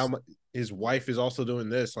shit!" Now his wife is also doing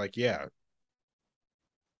this. Like, yeah.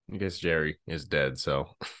 I guess Jerry is dead. So,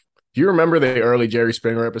 do you remember the early Jerry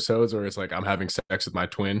Springer episodes where it's like, I'm having sex with my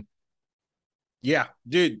twin? Yeah,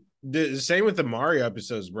 dude. The same with the Mario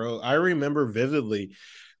episodes, bro. I remember vividly,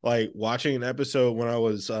 like watching an episode when I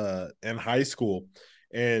was in high school,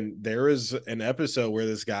 and there was an episode where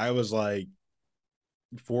this guy was like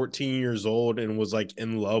 14 years old and was like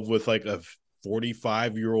in love with like a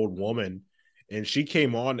 45-year-old woman, and she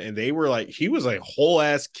came on and they were like, he was like a whole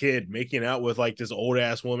ass kid making out with like this old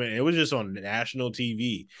ass woman, and it was just on national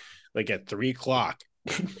TV like at 3 o'clock.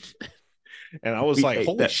 And I was We like, ate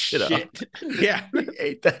holy that shit. Yeah. We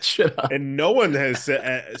ate that shit up. And no one has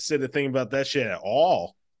said a thing about that shit at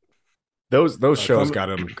all. Those shows got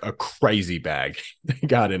him a crazy bag. They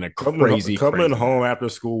got in a crazy coming home after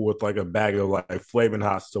school with like a bag of like Flavin'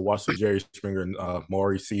 Hots to watch the Jerry Springer and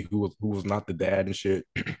Maury see who was not the dad and shit.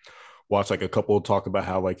 Watch like a couple talk about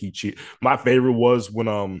how like he cheat. My favorite was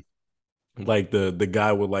when like the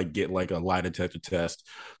guy would like get like a lie detector test,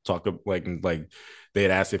 talk like they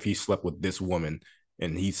had asked if he slept with this woman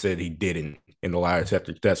and he said he didn't, and the lie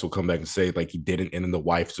detector test will come back and say like he didn't, and then the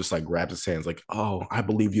wife just like grabs his hands like, oh, I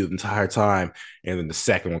believe you the entire time, and then the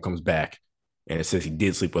second one comes back and it says he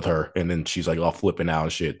did sleep with her, and then she's like all flipping out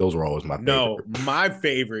and shit. Those were always my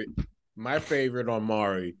favorite. My favorite on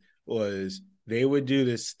Mari was they would do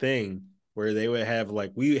this thing where they would have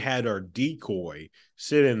like, we had our decoy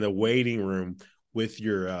sit in the waiting room with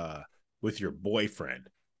your boyfriend,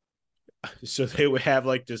 So they would have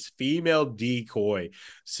like this female decoy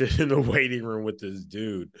sit in the waiting room with this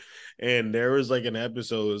dude. And there was like an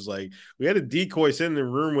episode, it was like, we had a decoy sit in the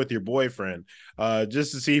room with your boyfriend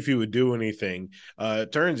just to see if he would do anything.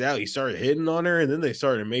 It turns out he started hitting on her, and then they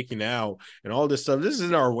started making out and all this stuff. This is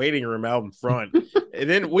in our waiting room out in front. And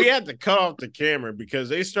then we had to cut off the camera because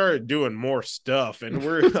they started doing more stuff. And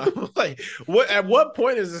I'm like, what? At what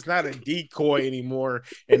point is this not a decoy anymore?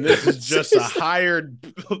 And this is just a hired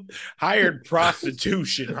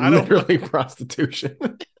prostitution. I don't literally prostitution.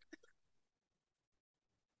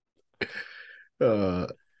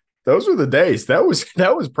 Those were the days. That was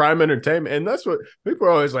prime entertainment, and that's what people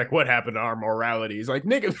are always like. What happened to our morality? He's like,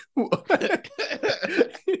 nigga.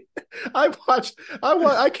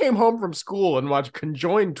 I came home from school and watched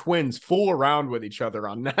conjoined twins fool around with each other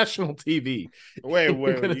on national TV. Wait,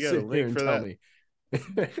 you got a link for that?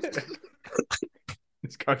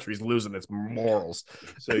 This country's losing its morals.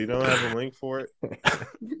 So you don't have a link for it?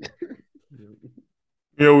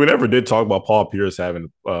 We never did talk about Paul Pierce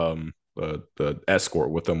having the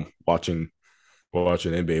escort with him watching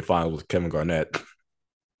NBA Finals with Kevin Garnett.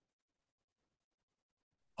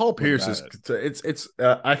 Paul Pierce is it's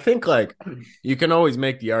I think like you can always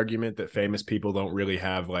make the argument that famous people don't really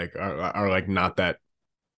have like are like not that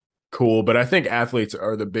cool, but I think athletes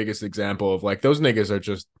are the biggest example of like those niggas are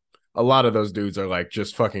just a lot of those dudes are like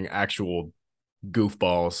just fucking actual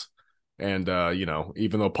goofballs. And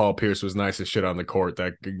even though Paul Pierce was nice as shit on the court,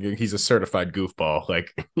 that he's a certified goofball.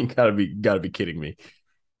 Like you gotta be kidding me.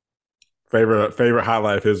 Favorite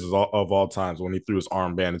highlight of his of all times when he threw his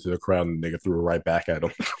armband into the crowd and the nigga threw it right back at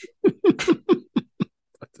him.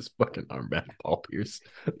 This fucking armband, Paul Pierce.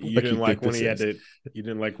 You didn't like when he had to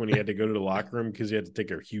go to the locker room because he had to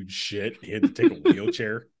take a huge shit. He had to take a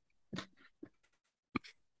wheelchair.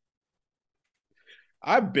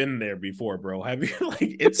 I've been there before, bro. Have you?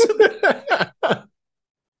 Like, it's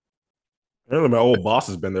apparently my old boss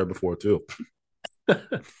has been there before too.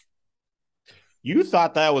 You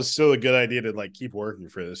thought that was still a good idea to like keep working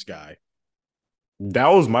for this guy. That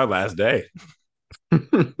was my last day.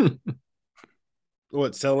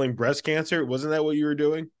 What, selling breast cancer? Wasn't that what you were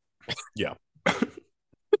doing? Yeah.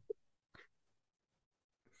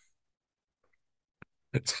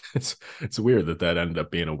 It's weird that ended up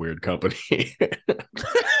being a weird company.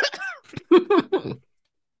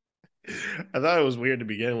 I thought it was weird to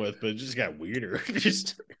begin with, but it just got weirder.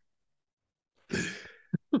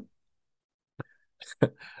 All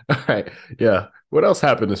right. Yeah. What else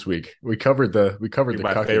happened this week? We covered the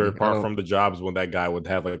my favorite part from the job is when that guy would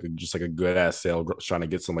have like just like a good ass sale trying to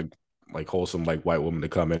get some like wholesome like white woman to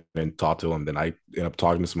come in and talk to him. Then I end up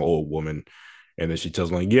talking to some old woman, and then she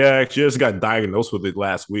tells me like, yeah, she just got diagnosed with it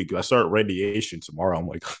last week. I start radiation tomorrow. I'm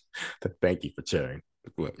like, thank you for sharing.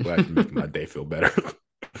 Glad you making my day feel better.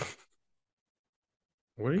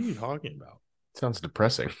 What are you talking about? Sounds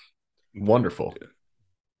depressing. Wonderful.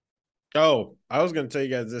 Oh, I was going to tell you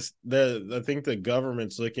guys this. I think the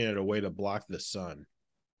government's looking at a way to block the sun.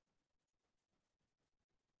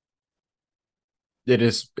 It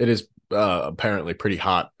is apparently pretty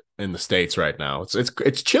hot in the States right now.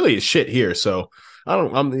 It's chilly as shit here, so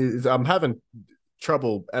I'm having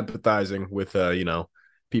trouble empathizing with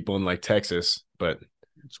people in like Texas, but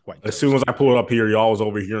it's quite as soon as I pulled up here, y'all was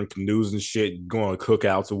over here in canoes and shit, going to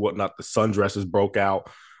cookouts and whatnot. The sundresses broke out.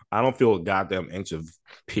 I don't feel a goddamn inch of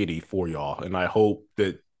pity for y'all, and I hope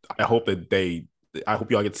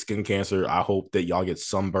y'all get skin cancer. I hope that y'all get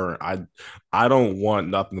sunburn. I don't want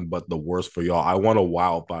nothing but the worst for y'all. I want a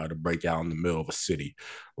wildfire to break out in the middle of a city,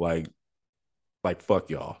 like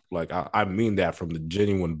fuck y'all. Like I mean that from the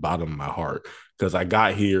genuine bottom of my heart, because I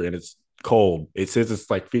got here and it's cold. It says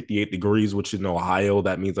it's like 58 degrees, which in Ohio,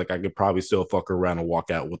 that means like I could probably still fuck around and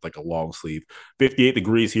walk out with like a long sleeve. 58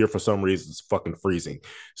 degrees here for some reason is fucking freezing.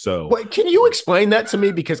 So wait, can you explain that to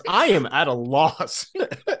me? Because I am at a loss.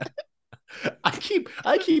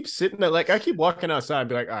 I keep sitting there, like I keep walking outside and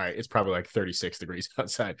be like, all right, it's probably like 36 degrees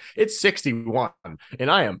outside. It's 61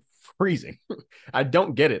 and I am freezing. I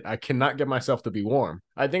don't get it. I cannot get myself to be warm.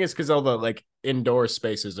 I think it's because all the like indoor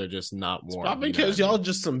spaces are just not warm. It's probably because y'all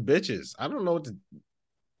just some bitches. I don't know what to.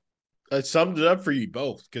 I summed it up for you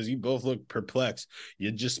both because you both look perplexed.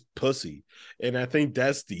 You're just pussy, and I think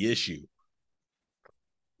that's the issue.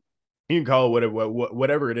 You can call it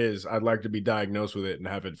whatever it is. I'd like to be diagnosed with it and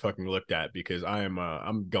have it fucking looked at, because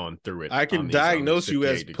I'm going through it. I can diagnose you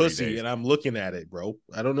as pussy, and I'm looking at it, bro.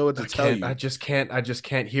 I don't know what to tell you. I just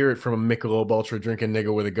can't hear it from a Michelob Ultra drinking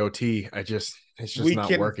nigga with a goatee. It's just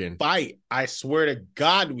not working. Fight. I swear to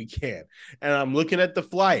God, we can. And I'm looking at the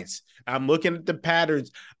flights. I'm looking at the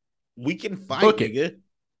patterns. We can fight, nigga.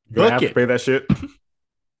 You gonna have to pay that shit.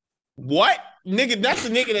 What? Nigga, that's the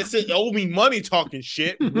nigga that said owe me money talking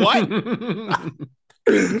shit. What?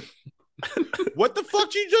 What the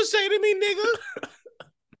fuck you just say to me, nigga?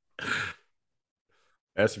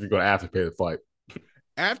 That's if you're gonna have to pay the flight.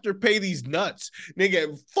 After pay these nuts.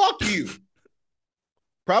 Nigga, fuck you.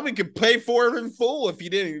 Probably could pay for it in full if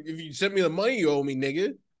you sent me the money you owe me,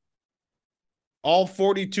 nigga. All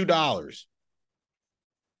 $42.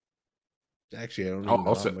 Actually, I don't even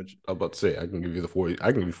know how much. I was about to say I can give you the 40.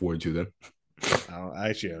 I can give you 42 then.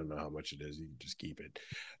 I don't know how much it is. You can just keep it.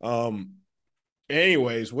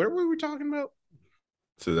 Anyways, what were we talking about?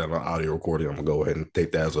 So that on audio recording, I'm gonna go ahead and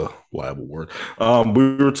take that as a viable word.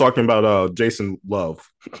 We were talking about Jason Love.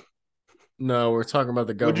 No, we're talking about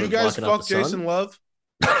the government. Would you guys fuck Jason Love?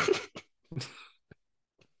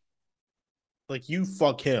 Like you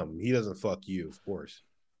fuck him. He doesn't fuck you, of course.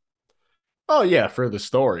 Oh yeah, for the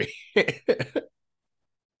story.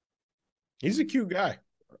 He's a cute guy.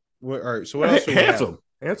 All right, so what else? Handsome.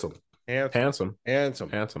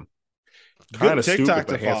 Good TikTok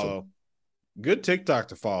to follow. Good TikTok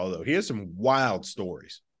to follow, though. He has some wild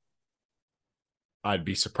stories. I'd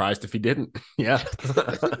be surprised if he didn't. Yeah.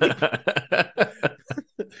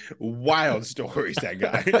 Wild stories, that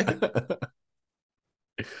guy.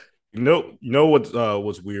 You know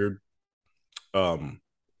what's weird?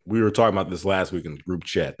 We were talking about this last week in the group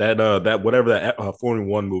chat. That whatever that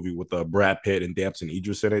 41 movie with Brad Pitt and Damson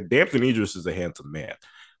Idris in it. Damson Idris is a handsome man.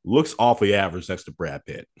 Looks awfully average next to Brad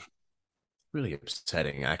Pitt. Really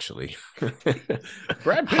upsetting, actually.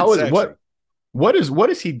 Brad Pitt. What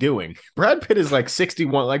is he doing? Brad Pitt is like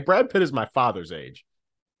 61. Like Brad Pitt is my father's age.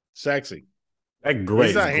 Sexy. That gray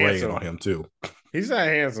is graying on him too. He's not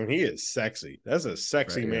handsome. He is sexy. That's a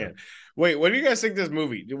sexy man. Yeah. Wait, what do you guys think this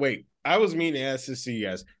movie? Wait, I was meaning to ask this to you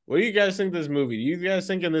guys. What do you guys think this movie? Do you guys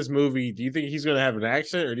think in this movie, do you think he's going to have an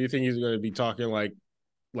accent, or do you think he's going to be talking like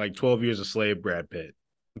 12 Years a Slave Brad Pitt?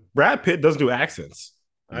 Brad Pitt doesn't do accents.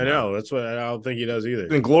 I know. That's what I don't think he does either.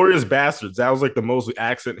 In Glorious Bastards, that was like the most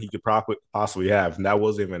accent he could possibly have. And that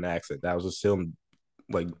wasn't even an accent. That was just him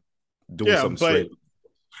like doing something straight.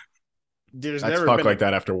 There's never talk like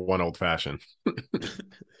that after one old fashioned.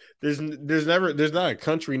 there's not a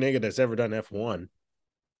country nigga that's ever done F1.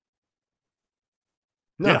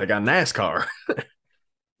 No, they got NASCAR.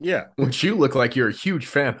 Yeah. Which you look like you're a huge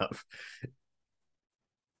fan of.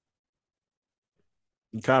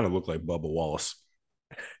 You kind of look like Bubba Wallace.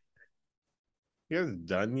 He hasn't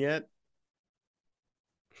done yet.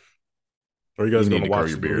 Are you guys going to watch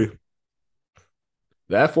your movie?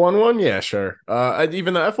 The F1 one? Yeah, sure.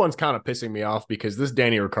 Even the F1's kind of pissing me off because this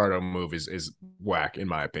Danny Ricciardo move is whack, in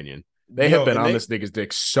my opinion. They have been on this nigga's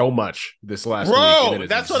dick so much this last week. Bro,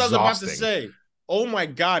 that's what I was about to say. Oh my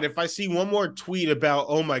God, if I see one more tweet about,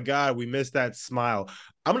 oh my God, we missed that smile,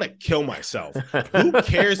 I'm going to kill myself. Who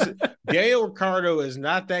cares? Daniel Ricciardo is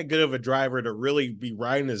not that good of a driver to really be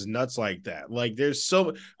riding his nuts like that. Like,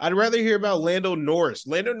 I'd rather hear about Lando Norris.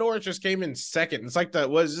 Lando Norris just came in second. It's like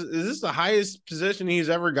is this the highest position he's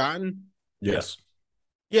ever gotten? Yes.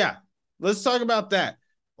 Yeah. Let's talk about that.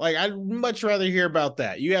 Like, I'd much rather hear about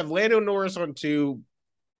that. You have Lando Norris on 2.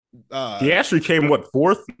 He actually came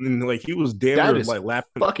fourth, and like he was damn near like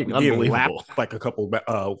lapping, fucking unbelievable, like a couple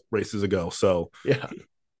races ago. So yeah,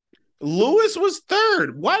 Lewis was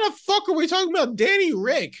third. Why the fuck are we talking about Danny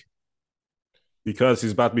Rick? Because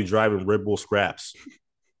he's about to be driving Red Bull scraps.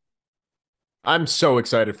 I'm so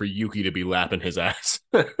excited for Yuki to be lapping his ass.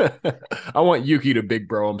 I want Yuki to big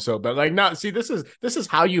bro him so bad. Like, not see, this is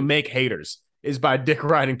how you make haters. Is by dick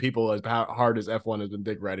riding people as hard as F1 has been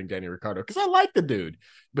dick riding Danny Ricciardo. Because I like the dude.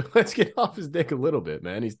 But let's get off his dick a little bit,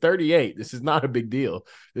 man. He's 38. This is not a big deal.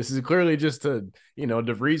 This is clearly just De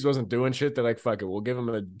Vries wasn't doing shit. They're like, fuck it. We'll give him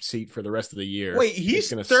a seat for the rest of the year. Wait,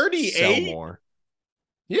 he's 38? Sell more.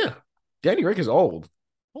 Yeah. Danny Rick is old.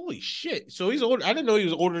 Holy shit. So he's old. I didn't know he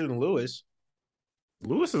was older than Lewis.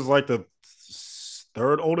 Lewis is like the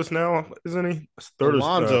third oldest now, isn't he?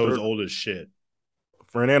 Alonso's old as shit.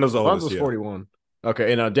 Fernando's oldest. Alonso's 41.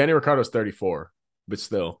 Okay, and Danny Ricciardo's 34, but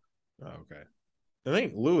still. Oh, okay. I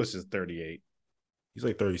think Lewis is 38. He's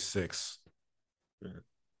like 36.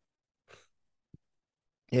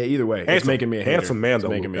 Yeah, either way, it's making me a hater. Handsome man, though,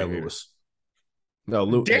 Lewis.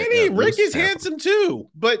 No, Danny Rick is handsome too,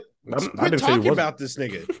 but quit talking about this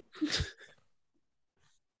nigga.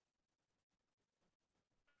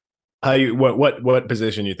 What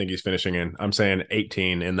position you think he's finishing in? I'm saying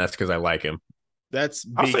 18, and that's because I like him. That's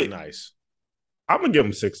being nice. I'm gonna give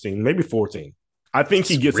him 16, maybe 14. I think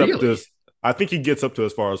he gets up to. I think he gets up to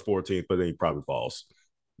as far as 14, but then he probably falls.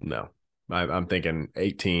 No, I'm thinking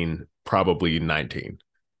 18, probably 19.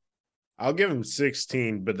 I'll give him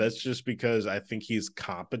 16, but that's just because I think he's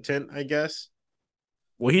competent, I guess.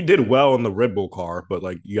 Well, he did well in the Red Bull car, but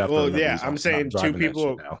like you have to Well, remember yeah, he's I'm not saying two driving that shit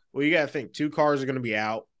people. now. Well, you got to think 2 cars are going to be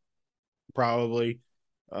out probably.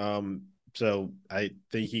 So I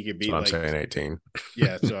think he could So beat I'm like, saying 18.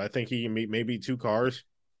 yeah. So I think he can beat maybe 2 cars.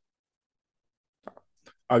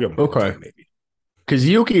 I'll give him Okay. 14 maybe. Because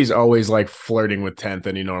Yuki's always like flirting with 10th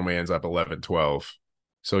and he normally ends up 11, 12.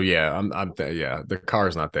 So yeah, yeah, the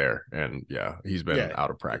car's not there. And yeah, he's been Yeah,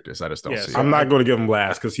 out of practice. I just don't yeah. see So it. I'm not going to give him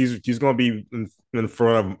last because he's going to be in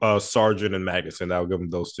front of Sargent and Magnuson. I'll give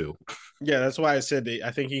him those two. yeah, that's why I said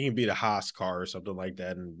I think he can beat a Haas car or something like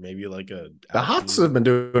that, and maybe like a The Hots Alpine. have been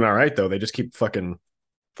doing all right though. They just keep fucking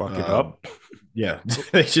Fucking up. yeah.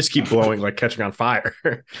 They just keep blowing like catching on fire.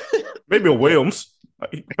 Maybe a Williams.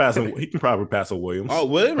 He can probably pass a Oh, Williams.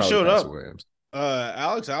 Williams Probably showed pass up. Williams.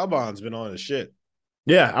 Alex Albon's been on his shit.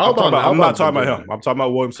 Yeah, I'm not Albon's been talking about doing him. I'm talking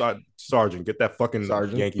about Williams Sargent. Get that fucking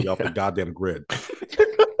Sargent. Yankee off Yeah. the goddamn grid.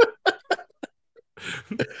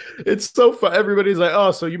 It's so fun. Everybody's like,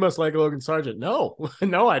 "Oh, so you must like Logan Sargent?" No,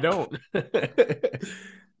 no, I don't.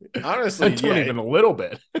 Honestly, I don't yeah. even a little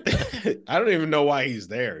bit. I don't even know why he's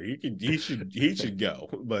there. He should go,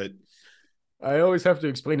 but I always have to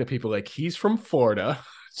explain to people like he's from Florida,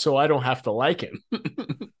 so I don't have to like him.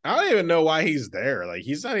 I don't even know why he's there. Like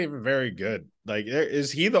he's not even very good. Like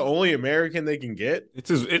is he the only American they can get? It's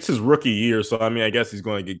his rookie year, so I mean, I guess he's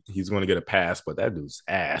going to get a pass. But that dude's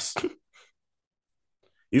ass.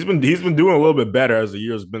 He's been doing a little bit better as the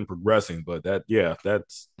year's been progressing, but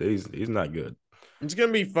he's not good. It's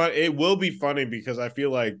gonna be fun. It will be funny because I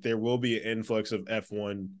feel like there will be an influx of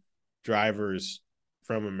F1 drivers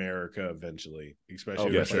from America eventually,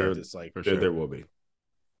 especially yes, sure. it's like For sure. There will be.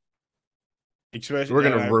 Especially We're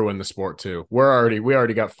gonna ruin the sport too. We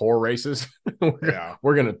already got 4 races.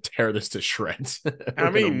 We're gonna tear this to shreds.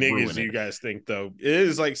 How many niggas do you guys think though? It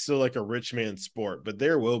is like still like a rich man sport, but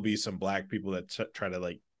there will be some black people that try to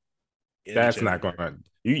like. That's not going on.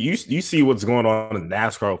 You see what's going on in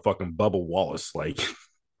NASCAR with fucking Bubba Wallace. Like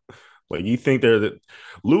you think that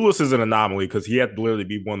Lewis is an anomaly because he had to literally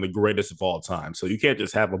be one of the greatest of all time. So you can't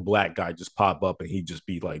just have a black guy just pop up and he just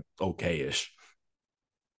be like okay-ish.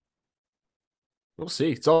 We'll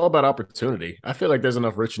see. It's all about opportunity. I feel like there's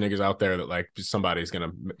enough rich niggas out there that like somebody's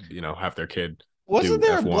gonna have their kid. Wasn't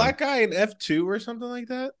there F1. a black guy in F2 or something like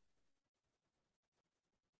that?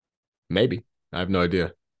 Maybe. I have no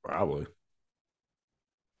idea. Probably.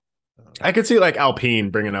 I could see like Alpine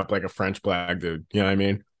bringing up like a French black dude. You know what I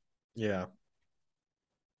mean? Yeah.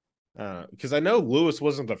 Because I know Lewis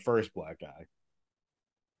wasn't the first black guy.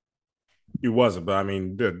 He wasn't, but I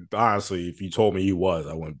mean, honestly, if you told me he was,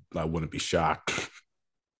 I wouldn't be shocked.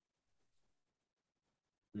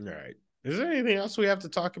 All right. Is there anything else we have to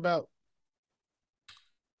talk about?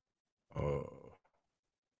 Oh.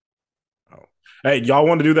 Hey, y'all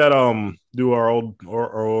want to do that? Do our old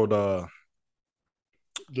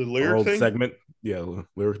The lyric thing segment? Yeah,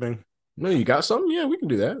 lyric thing. No, you got something? Yeah, we can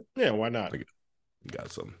do that. Yeah, why not? You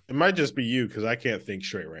got some. It might just be you because I can't think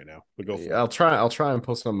straight right now. But go for it. I'll try and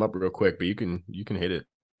pull something up real quick, but you can hit it.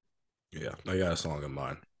 Yeah, I got a song in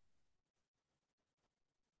mind.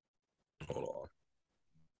 Hold on.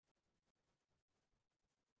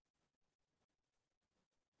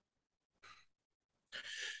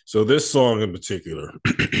 So this song in particular,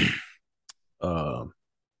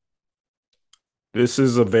 this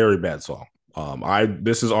is a very bad song.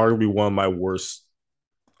 This is arguably one of my worst.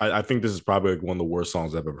 I think this is probably like one of the worst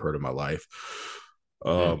songs I've ever heard in my life.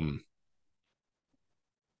 I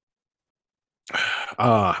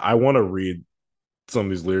want to read some of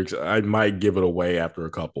these lyrics. I might give it away after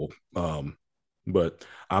a couple, but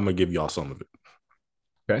I'm gonna give y'all some of it.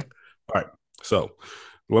 Okay. All right. So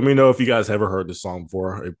let me know if you guys ever heard this song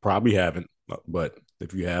before. You probably haven't, but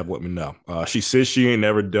if you have, let me know. She says she ain't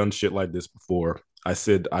never done shit like this before. I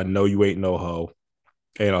said, I know you ain't no hoe,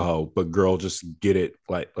 but girl, just get it.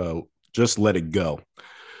 Like, just let it go.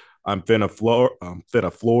 I'm finna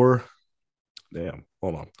floor. Damn,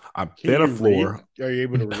 hold on. I'm finna floor. Are you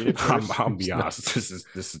able to read it? I'm be honest. This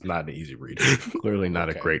is not an easy read. Clearly not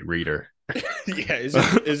a great reader. Yeah, is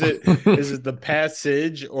it the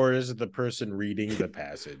passage or is it the person reading the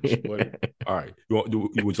passage? All right, would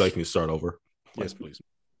you like me to start over? Yes, please.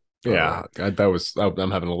 Yeah,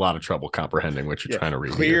 I'm having a lot of trouble comprehending what you're trying to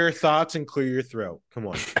read. Clear your thoughts and clear your throat. Come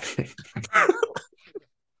on.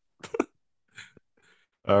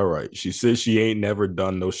 All right. She says she ain't never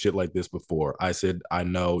done no shit like this before. I said, I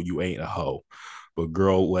know you ain't a hoe, but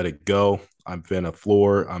girl, let it go. I'm finna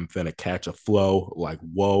floor. I'm finna catch a flow. Like,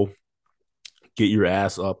 whoa. Get your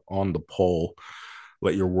ass up on the pole.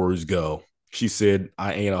 Let your words go. She said,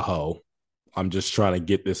 I ain't a hoe. I'm just trying to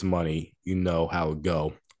get this money. You know how it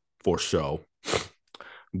go for show.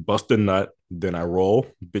 Bust a nut, then I roll.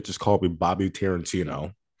 Bitches call me Bobby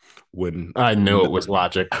Tarantino. When I we knew know, it was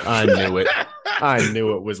Logic. I knew it. I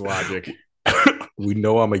knew it was Logic. we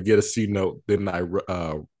know I'm gonna get a C note, then I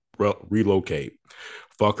relocate.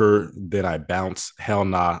 Fucker, then I bounce. Hell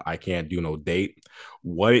nah, I can't do no date.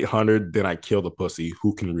 1-800, then I kill the pussy.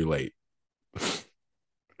 Who can relate?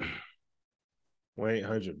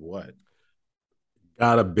 1-800 what?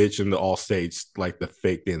 Got a bitch in the all states like the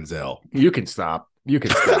fake Denzel. You can stop. You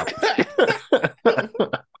can stop.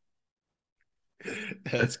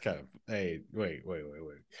 That's kind of wait.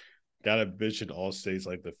 Got a bitch in all states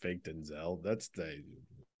like the fake Denzel. That's the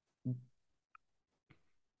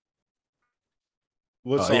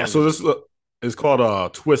what song Yeah, is so it? this is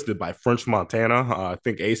called Twisted by French Montana. I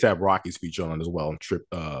think ASAP Rocky's featured on it as well. And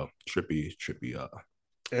trippy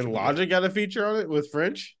And Logic got a feature on it with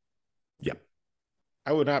French. Yeah.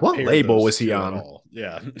 I would not What pair label those was he two at on? all.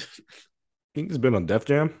 Yeah. I think he's been on Def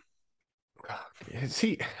Jam.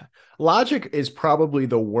 See, Logic is probably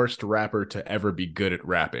the worst rapper to ever be good at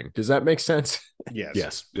rapping. Does that make sense? Yes.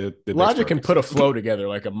 Yes, it makes Logic can perfect put a sense. flow together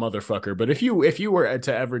like a motherfucker, but if you were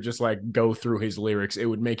to ever just like go through his lyrics, it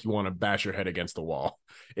would make you want to bash your head against the wall.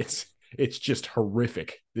 It's just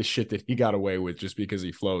horrific, this shit that he got away with just because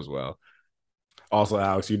he flows well. Also,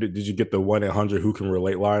 Alex, did you get the 1-800 who can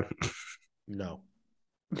relate line? No.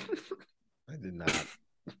 I did not.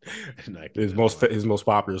 His most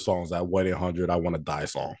popular song is that 1-800 I want to die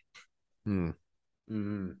song.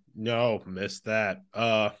 No, missed that.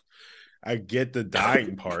 I get the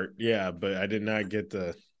dying part, yeah, but I did not get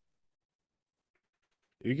the.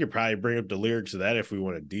 You could probably bring up the lyrics of that if we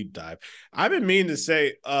want to deep dive. I've been meaning to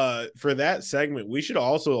say, for that segment, we should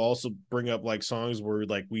also bring up like songs where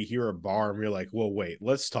like we hear a bar and we're like, well, wait,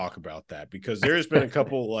 let's talk about that because there's been a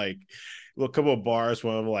couple of bars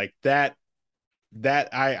where I'm like that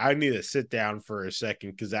I need to sit down for a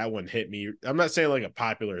second because that one hit me. I'm not saying like a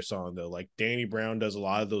popular song though. Like Danny Brown does a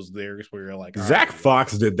lot of those lyrics where you're like, Zach right,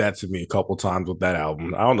 Fox did that to me a couple times with that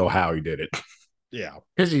album. I don't know how he did it. yeah,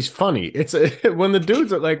 Because he's funny. It's when the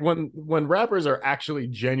dudes are like when rappers are actually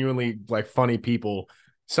genuinely like funny people.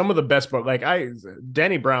 Some of the best, but like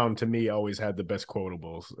Danny Brown to me always had the best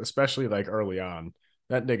quotables, especially like early on.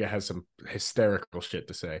 That nigga has some hysterical shit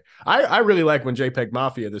to say. I really like when JPEG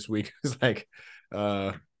Mafia this week is like,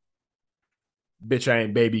 bitch, I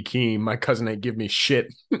ain't Baby Keem. My cousin ain't give me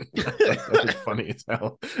shit. That is funny as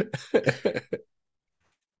hell.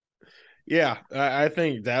 yeah. I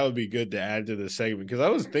think that would be good to add to the segment because I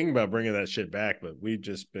was thinking about bringing that shit back, but we've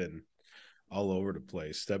just been all over the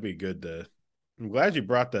place. That'd be good to. I'm glad you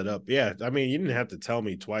brought that up. Yeah, I mean, you didn't have to tell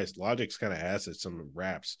me twice. Logic's kind of ass at some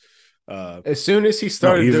raps. As soon as he No,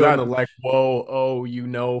 started he's doing not. the like, whoa, oh, you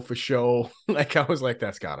know, for sure. Like I was like,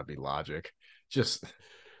 that's gotta be Logic. Just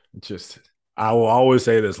I will always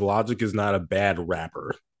say this: Logic is not a bad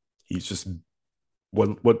rapper. He's just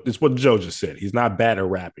what Joe just said. He's not bad at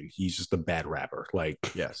rapping. He's just a bad rapper. Like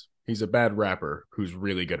yes, he's a bad rapper who's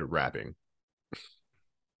really good at rapping.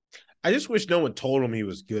 I just wish no one told him he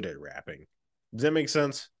was good at rapping. Does that make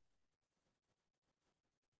sense?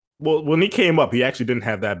 well, when he came up, he actually didn't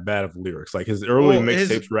have that bad of lyrics. Like his early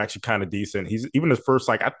mixtapes were actually kind of decent. He's even his first,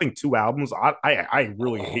 like I think 2 albums. I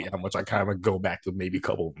really hate how much I kind of go back to maybe a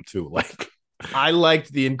couple of them too. Like I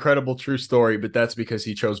liked the Incredible True Story, but that's because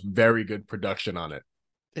he chose very good production on it.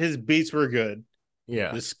 His beats were good.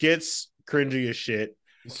 Yeah, The skits cringy as shit.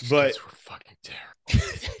 his But skits were fucking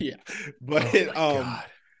terrible. yeah, but Oh my God.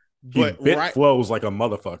 he bit flows like a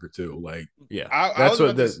motherfucker too. Like Yeah, I that's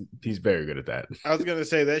what he's very good at that. I was gonna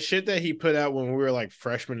say that shit that he put out when we were like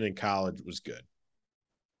freshmen in college was good.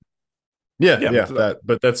 Yeah,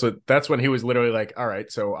 but that's when he was literally like, all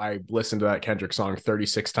right, so I listened to that Kendrick song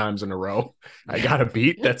 36 times in a row. I got a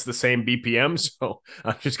beat that's the same BPM, so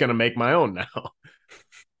I'm just gonna make my own now.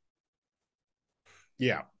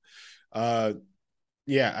 Yeah.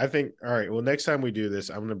 Yeah, I think all right. Well, next time we do this,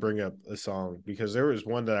 I'm gonna bring up a song because there was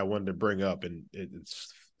one that I wanted to bring up, and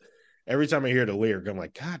it's every time I hear the lyric, I'm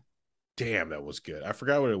like, God damn, that was good. I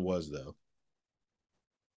forgot what it was though.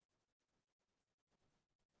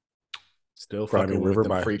 Still Cry Me fucking River with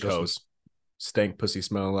them by freak Justin. hoes. Stank pussy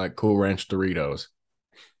smelling like Cool Ranch Doritos.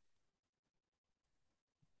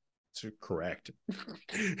 It's correct.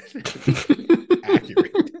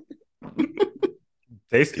 Accurate.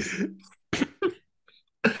 Tasty.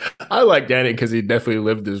 I like Danny because he definitely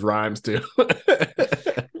lived his rhymes too.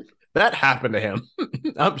 That happened to him.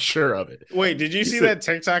 I'm sure of it. Wait, did you see that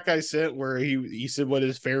TikTok I sent where he said what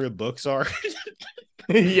his favorite books are?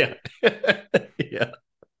 Yeah. Yeah.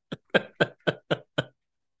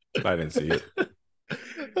 I didn't see it.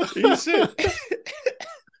 He said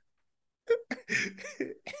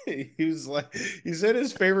he said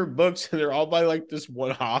his favorite books, and they're all by like this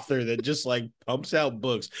one author that just like pumps out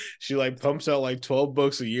books. She like pumps out like 12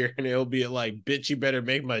 books a year, and it'll be like, bitch, you better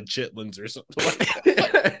make my chitlins or something like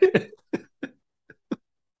that.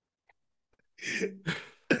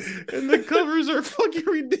 And the covers are fucking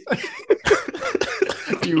ridiculous.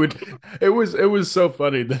 It was so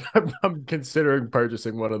funny that I'm considering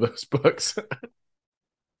purchasing one of those books.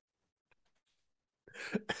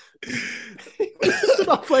 He listed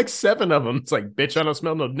off like 7 of them. It's like, bitch, I don't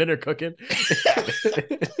smell no dinner cooking.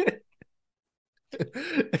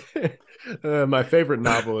 My favorite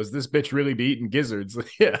novel is This Bitch Really Be Eating Gizzards.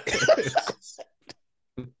 Yeah.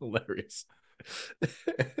 Hilarious.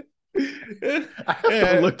 I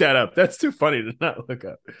have to look that up. That's too funny to not look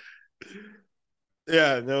up.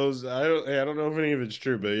 Yeah, no, I don't know if any of it's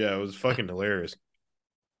true, but yeah, it was fucking hilarious.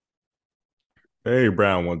 Barry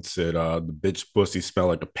Brown once said, the bitch pussy smell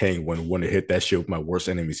like a penguin when it hit that shit with my worst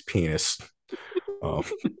enemy's penis. Well,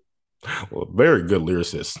 very good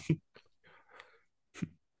lyricist.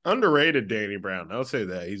 Underrated Danny Brown. I'll say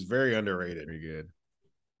that. He's very underrated. Very good.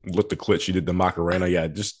 Look, the clip she did the Macarena. Yeah,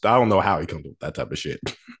 just I don't know how he comes with that type of shit.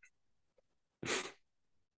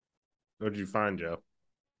 What'd you find, Joe?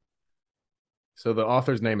 So the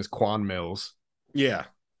author's name is Quan Mills. Yeah.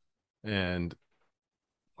 And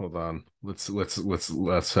hold on. Let's listen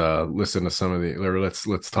to some of the, or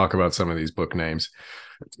let's talk about some of these book names,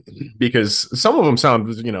 because some of them sound,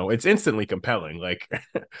 it's instantly compelling. Like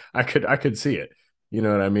I could see it. You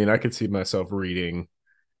know what I mean? I could see myself reading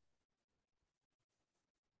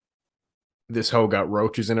This Hoe Got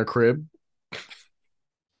Roaches in Her Crib.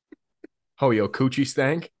 Ho Yo Coochie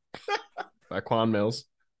Stank by Quan Mills,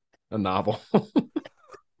 a novel.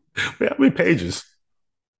 How many pages?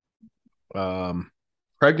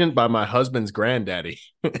 Pregnant by My Husband's Granddaddy.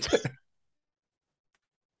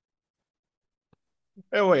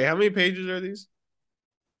 Hey, wait, how many pages are these?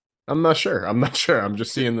 I'm not sure. I'm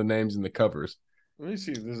just seeing the names in the covers. Let me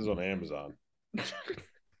see if this is on Amazon.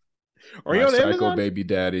 Are you on Psycho Amazon? Baby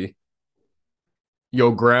Daddy.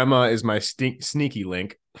 Yo Grandma is My Sneaky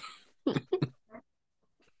Link.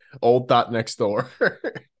 Old Thought Next Door.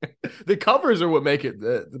 The covers are what make it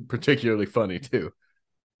particularly funny too.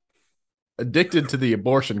 Addicted to the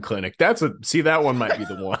Abortion Clinic. That one might be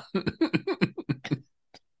the one.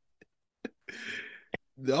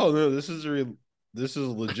 Oh no, this is a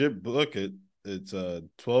legit book. It's a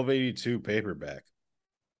 1282 paperback.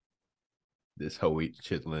 This hoe eat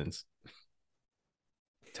chitlins.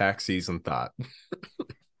 Tax season thought.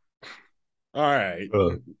 All right.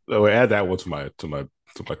 Add that one to my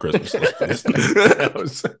Christmas list.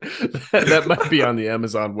 That might be on the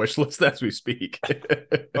Amazon wish list as we speak.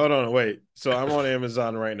 Hold on, wait. So I'm on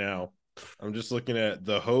Amazon right now. I'm just looking at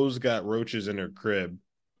The Hoe's Got Roaches in Her Crib.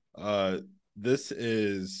 This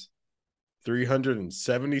is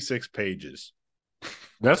 376 pages.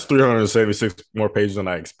 That's 376 more pages than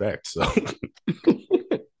I expect. So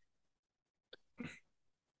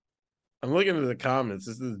I'm looking at the comments.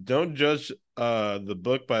 This is, don't judge the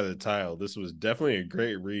book by the title. This was definitely a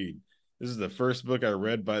great read. This is the first book I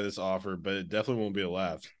read by this author, but it definitely won't be a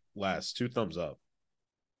last. 2 thumbs up.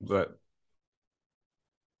 But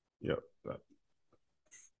yep.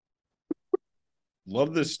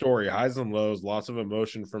 Love this story. Highs and lows, lots of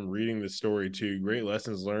emotion from reading this story too. Great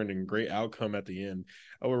lessons learned and great outcome at the end.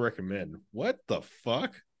 I would recommend. What the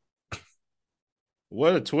fuck?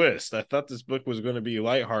 What a twist. I thought this book was going to be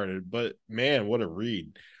lighthearted, but man, what a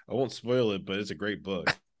read. I won't spoil it, but it's a great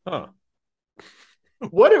book. Huh.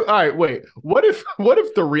 What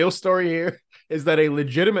if the real story here is that a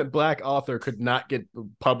legitimate Black author could not get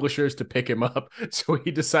publishers to pick him up, so he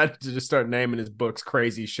decided to just start naming his books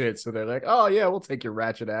crazy shit. So they're like, oh yeah, we'll take your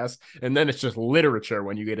ratchet ass. And then it's just literature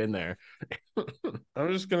when you get in there.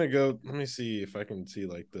 I'm just gonna go, let me see if I can see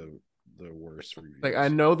like the worst reviews. Like, I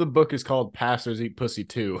know the book is called Pastors Eat Pussy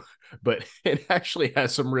Too, but it actually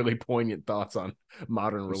has some really poignant thoughts on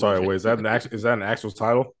modern religion. Sorry, wait, is that an actual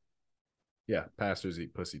title? Yeah, Pastors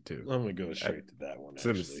Eat Pussy Too. I'm gonna go straight to that one.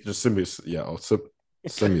 Send me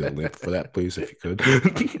the link for that, please, if you could.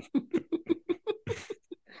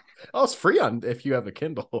 Oh, it's free if you have a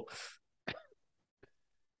Kindle. All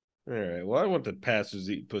right. Well, I want the Pastors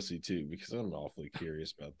Eat Pussy Too because I'm awfully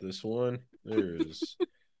curious about this one. There's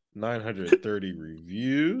 930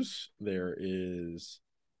 reviews. There is.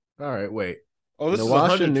 All right, wait. Oh, this is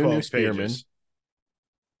 112 pages.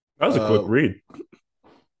 That was a quick read.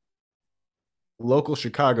 Local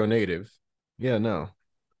Chicago native. Yeah, no.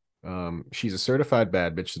 She's a certified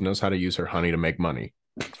bad bitch that knows how to use her honey to make money.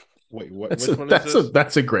 Wait, what? Which one is this?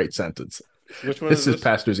 That's a great sentence. Which one is This is this?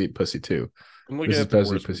 Pastors Eat Pussy too. I'm looking This is at the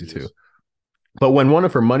Pastors Eat worst Pussy too. reviews. But when one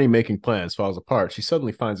of her money making plans falls apart, she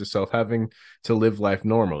suddenly finds herself having to live life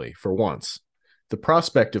normally for once. The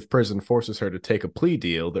prospect of prison forces her to take a plea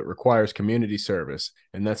deal that requires community service,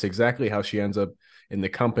 and that's exactly how she ends up in the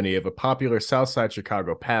company of a popular Southside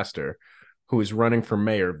Chicago pastor who is running for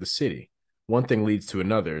mayor of the city. One thing leads to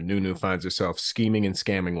another. Nunu finds herself scheming and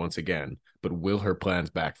scamming once again, but will her plans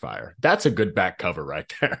backfire? That's a good back cover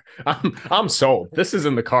right there. I'm sold. This is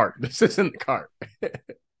in the cart. This is in the cart.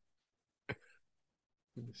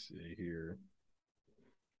 Let's see here.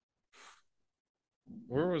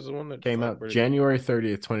 Where was the one that came out January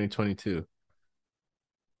 30th, 2022?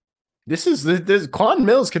 This Quan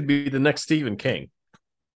Mills could be the next Stephen King.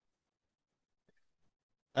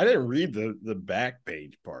 I didn't read the back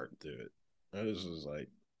page part to it. I just was like,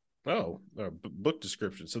 book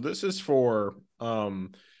description. So this is for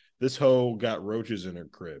this hoe got roaches in her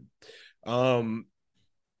crib.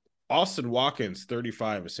 Austin Watkins,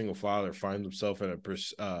 35, a single father, finds himself in a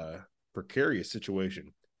precarious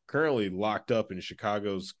situation. Currently locked up in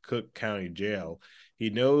Chicago's Cook County Jail. He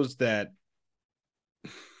knows that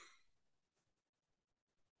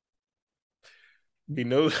he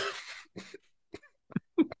knows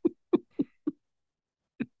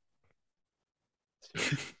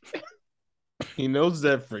he knows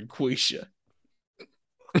that Frequisha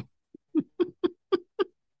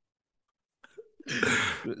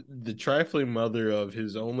the trifling mother of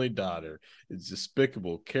his only daughter is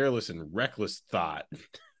despicable, careless, and reckless thought,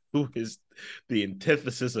 who is the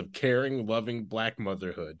antithesis of caring, loving Black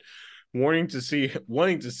motherhood. Wanting to see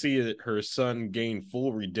her son gain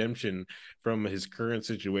full redemption from his current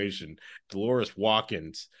situation, Dolores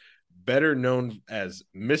Watkins, better known as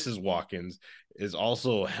Mrs. Watkins, is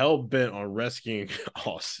also hell-bent on rescuing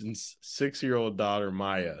Austin's 6-year-old daughter,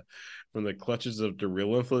 Maya, from the clutches of the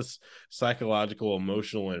relentless psychological,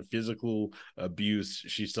 emotional, and physical abuse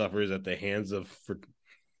she suffers at the hands of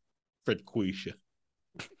Frequisha.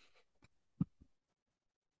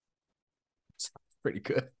 Pretty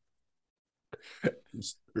good.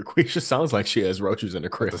 Frequisha sounds like she has roaches in her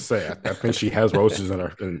crib. To say, I think she has roaches in her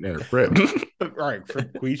crib. All right,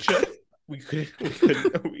 Frequisha. We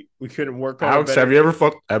couldn't work on Alex, have you ever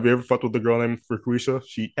fucked with a girl named Frequisha?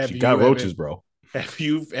 She got roaches, bro. Have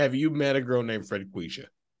you met a girl named Fred Quisha?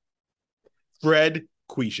 Fred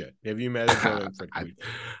Quisha. Have you met a girl named Fred Quisha?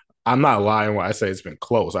 I'm not lying when I say it's been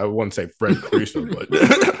close. I wouldn't say Fred Quisha, but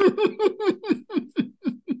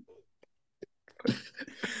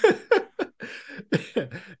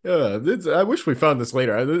I wish we found this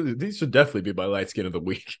later. These should definitely be my light skin of the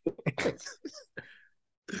week.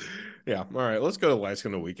 Yeah. All right. Let's go to light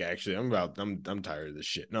skin of the week. Actually, I'm tired of this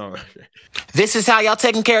shit. No. This is how y'all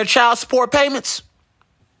taking care of child support payments.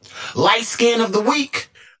 Light skin of the week.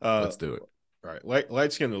 Let's do it. All right.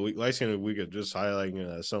 Light skin of the week. Light skin of the week is just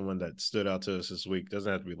highlighting someone that stood out to us this week.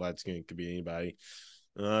 Doesn't have to be light skin. It could be anybody.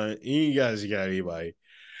 You got anybody?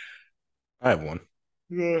 I have one.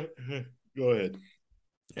 Go ahead.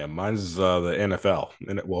 Yeah, mine's the NFL.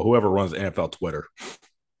 Well, whoever runs the NFL Twitter.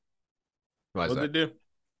 What'd they do?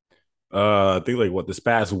 I think this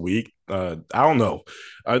past week, I don't know.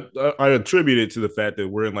 I attribute it to the fact that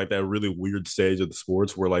we're in like that really weird stage of the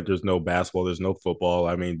sports where like there's no basketball, there's no football.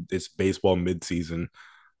 I mean, it's baseball midseason.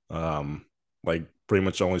 Like pretty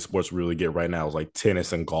much the only sports we really get right now is like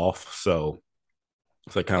tennis and golf. So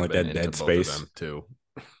it's like kind of like that dead space too.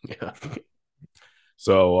 Yeah.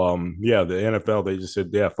 So the NFL, they just said,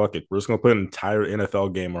 yeah, fuck it. We're just gonna put an entire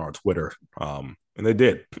NFL game on our Twitter. And they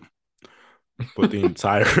did. Put the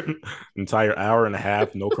entire hour and a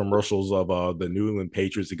half, no commercials of the New England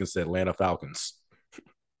Patriots against the Atlanta Falcons,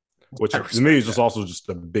 which to me is just also just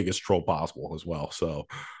the biggest troll possible as well. So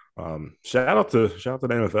shout out to the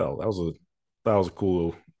NFL. That was a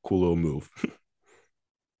cool little move.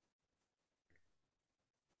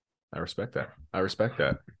 I respect that.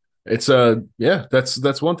 It's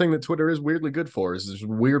that's one thing that Twitter is weirdly good for, is this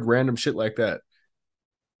weird random shit like that.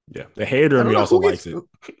 Yeah, the hater in me also likes it.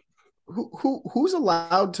 Who's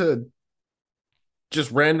allowed to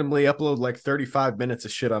just randomly upload like 35 minutes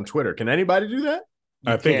of shit on Twitter? Can anybody do that?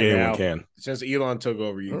 I think anyone can. Since Elon took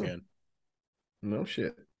over, you can. No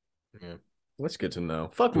shit. Yeah. That's good to know.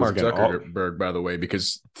 Fuck Mark Zuckerberg, by the way,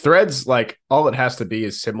 because Threads, like, all it has to be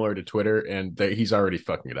is similar to Twitter, and he's already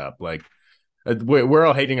fucking it up. Like, we're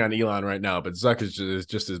all hating on Elon right now, but Zuck is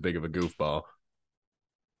just as big of a goofball.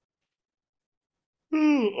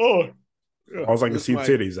 I was like to see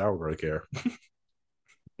titties. I don't really care.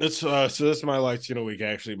 So this is my light skin of the week.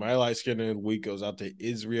 Actually, my light skin of the week goes out to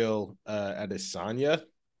Israel Adesanya,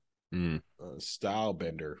 style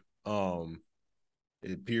bender.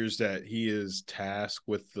 It appears that he is tasked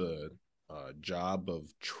with the job of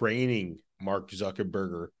training Mark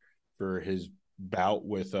Zuckerberg for his bout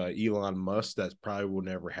with Elon Musk. That probably will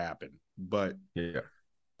never happen. But Yeah.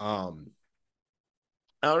 I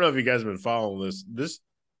don't know if you guys have been following this.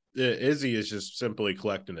 Izzy is just simply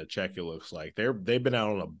collecting a check. It looks like they've been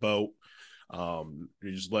out on a boat.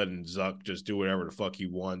 You're just letting Zuck just do whatever the fuck he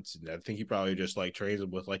wants, and I think he probably just like trains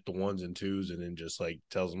him with like the ones and twos, and then just like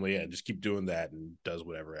tells him, yeah, just keep doing that, and does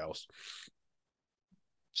whatever else.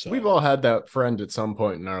 So We've all had that friend at some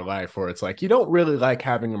point in our life where it's like you don't really like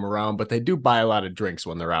having them around, but they do buy a lot of drinks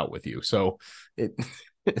when they're out with you. So it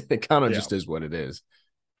it kind of just is what it is.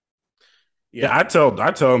 Yeah, I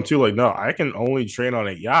tell him too, like, no, I can only train on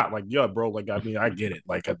a yacht. Like, yeah, bro, like, I mean, I get it.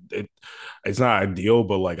 Like, it's not ideal,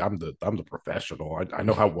 but like, I'm the professional. I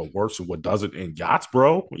know how what works and what doesn't in yachts,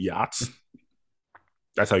 bro. Yachts.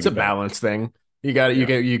 That's how It's a balance thing. You get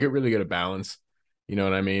really good at balance. You know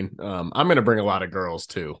what I mean? I'm gonna bring a lot of girls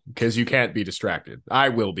too because you can't be distracted. I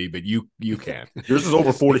will be, but you can't. Yours is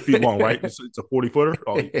over 40 feet long, right? It's a 40-footer.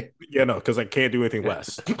 Oh, yeah, no, because I can't do anything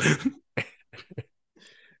less.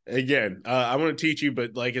 Again, I'm going to teach you,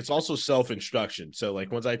 but like it's also self-instruction. So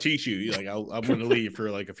like once I teach you, like I'm going to leave for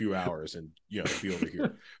like a few hours and be over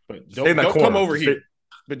here. But don't come over here.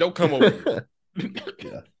 But don't come over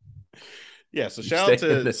here. Yeah. So shout out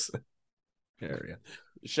to this area.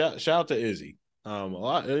 Shout out to Izzy. A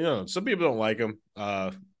lot, some people don't like him.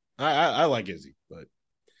 I like Izzy, but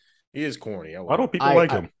he is corny. Why don't people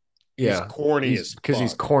like him? He's corny because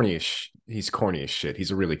he's corny as shit.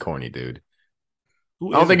 He's a really corny dude.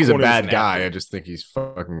 I don't think he's a bad guy. Athlete? I just think he's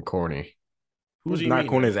fucking corny. Who's not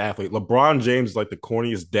corny as athlete? LeBron James is like the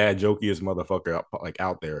corniest, dad jokiest motherfucker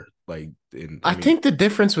out there. Like, I think the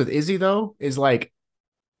difference with Izzy though is like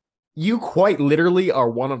you quite literally are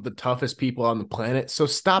one of the toughest people on the planet. So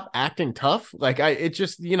stop acting tough. Like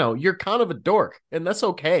you're kind of a dork, and that's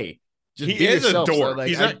okay. Just he is yourself. A dork. So, like,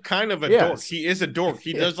 he's not kind of a dork. He is a dork.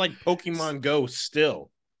 He does like Pokemon Go still.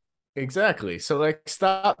 Exactly. So like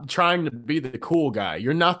stop trying to be the cool guy.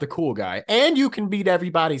 You're not the cool guy. And you can beat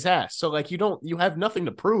everybody's ass. So like you have nothing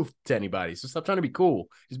to prove to anybody. So stop trying to be cool.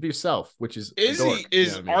 Just be yourself, which is Izzy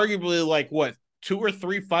is arguably like what 2 or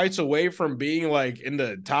 3 fights away from being like in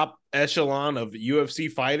the top echelon of UFC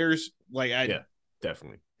fighters. Like yeah,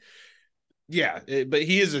 definitely. Yeah, but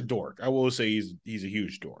he is a dork. I will say he's a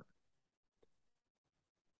huge dork.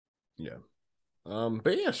 Yeah.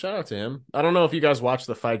 But yeah, shout out to him. I don't know if you guys watched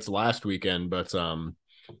the fights last weekend, but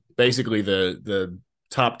basically the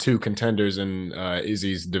top 2 contenders in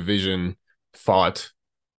Izzy's division fought,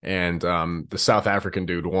 and the South African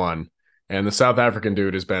dude won. And the South African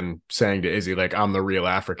dude has been saying to Izzy, like, I'm the real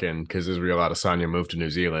African because Israel Adesanya moved to New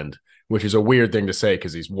Zealand, which is a weird thing to say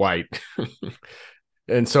because he's white.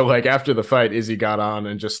 And so, like, after the fight, Izzy got on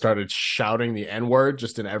and just started shouting the N-word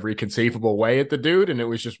just in every conceivable way at the dude, and it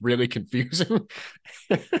was just really confusing.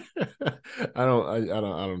 I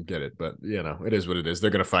don't get it, but it is what it is. They're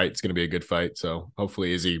gonna fight. It's gonna be a good fight. So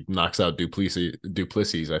hopefully Izzy knocks out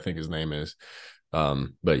Duplessis, I think his name is.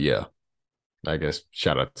 But yeah, I guess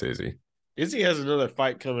shout out to Izzy. Izzy has another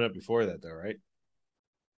fight coming up before that, though, right?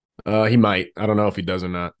 He might. I don't know if he does or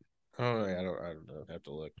not. Oh, I don't know. I have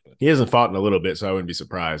to look. But... He hasn't fought in a little bit, so I wouldn't be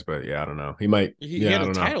surprised. But yeah, I don't know. He might. He had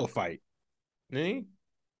a title fight, didn't he?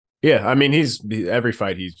 Yeah, I mean, every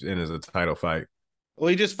fight he's in is a title fight. Well,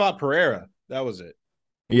 he just fought Pereira. That was it.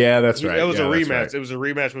 Yeah, that's right. It was a rematch. Right. It was a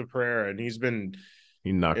rematch with Pereira, and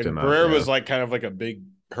he knocked him out. Pereira was like kind of like a big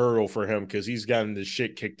hurdle for him because he's gotten the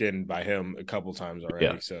shit kicked in by him a couple times already.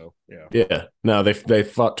 Yeah. So yeah. No, they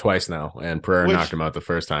fought twice now, and Pereira knocked him out the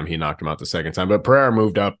first time. He knocked him out the second time, but Pereira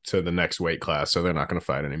moved up to the next weight class, so they're not going to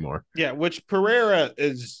fight anymore. Yeah, which Pereira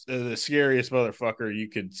is the scariest motherfucker you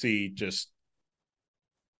could see. Just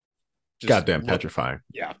goddamn petrifying.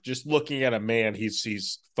 Yeah, just looking at a man,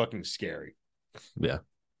 he's fucking scary. Yeah.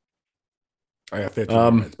 I have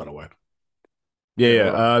 15 minutes, by the way. Yeah.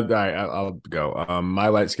 All right, I'll go. My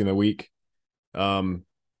light skin of the week. I'm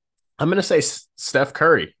gonna say Steph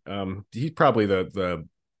Curry. He's probably the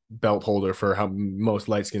belt holder for how most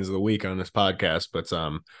light skins of the week on this podcast, but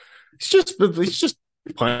he's just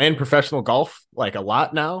playing professional golf like a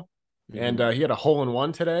lot now, and he had a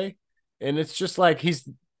hole-in-one today, and it's just like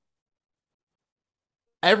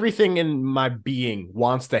everything in my being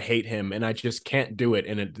wants to hate him, and I just can't do it.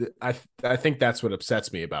 And I think that's what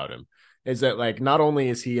upsets me about him. Is that like not only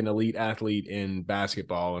is he an elite athlete in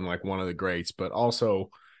basketball and like one of the greats, but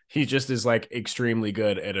also he just is like extremely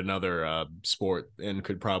good at another sport and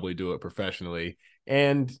could probably do it professionally.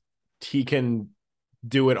 And he can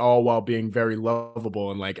do it all while being very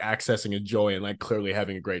lovable and like accessing a joy and like clearly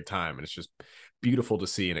having a great time. And it's just beautiful to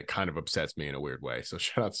see. And it kind of upsets me in a weird way. So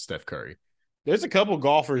shout out to Steph Curry. There's a couple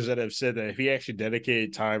golfers that have said that if he actually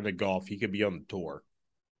dedicated time to golf, he could be on the tour.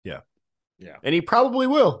 Yeah. Yeah. And he probably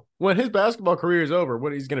will. When his basketball career is over,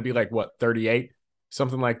 what he's going to be like, what, 38?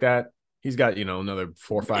 Something like that. He's got, another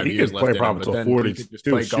 4 or 5 years left. He could play probably until 40.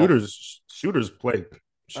 Dude, shooters play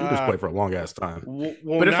for a long ass time.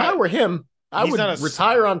 But if I were him, I would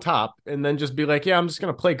retire on top and then just be like, yeah, I'm just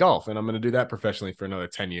going to play golf and I'm going to do that professionally for another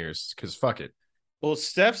 10 years because fuck it. Well,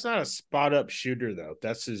 Steph's not a spot up shooter though.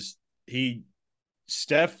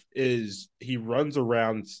 Steph he runs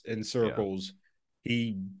around in circles. Yeah.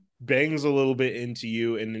 He bangs a little bit into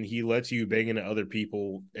you and then he lets you bang into other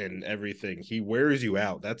people and everything. He wears you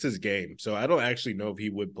out. That's his game. So I don't actually know if he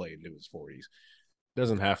would play into his 40s.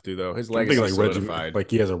 Doesn't have to though. His legacy is solidified.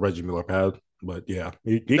 Like he has a Reggie Miller pad, but yeah,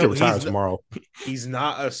 he can retire tomorrow. He's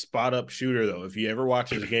not a spot up shooter though. If you ever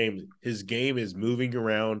watch his game is moving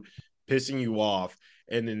around, pissing you off,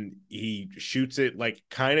 and then he shoots it like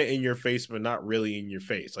kind of in your face, but not really in your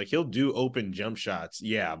face. Like he'll do open jump shots,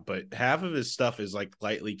 yeah, but half of his stuff is like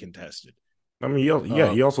lightly contested. I mean,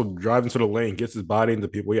 he also drives into the lane, gets his body into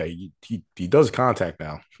people. Yeah, he does contact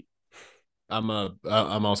now. I'm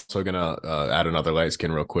also gonna add another light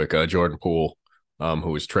skin real quick. Jordan Poole,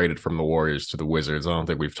 who was traded from the Warriors to the Wizards. I don't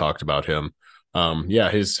think we've talked about him.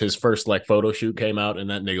 His first like photo shoot came out and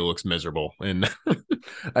that nigga looks miserable. And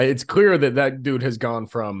it's clear that dude has gone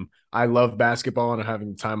from I love basketball and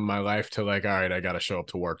having the time of my life to like, all right, I got to show up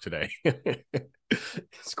to work today.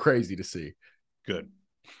 It's crazy to see. Good.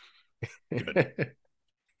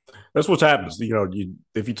 That's what happens.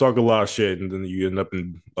 If you talk a lot of shit and then you end up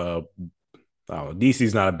in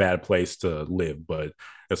DC's not a bad place to live, but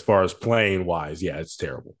as far as playing wise, yeah, it's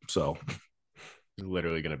terrible. So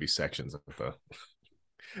literally going to be sections of the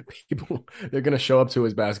people. They're going to show up to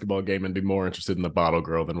his basketball game and be more interested in the bottle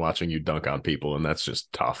girl than watching you dunk on people, and that's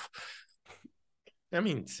just tough. I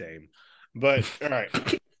mean, same. But all right,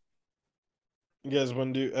 you guys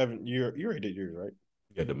want to do? Evan, you already did yours, right?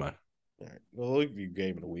 Yeah, did mine. All right. Well, look at you.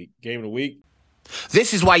 Game of the week. Game of the week.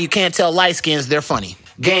 This is why you can't tell light skins they're funny.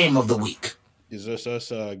 Game of the week. Is this us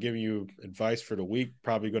giving you advice for the week?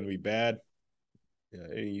 Probably going to be bad. Yeah,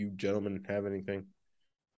 any of you gentlemen have anything?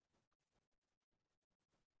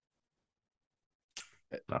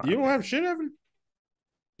 You don't have shit, Evan?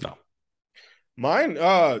 No. Mine,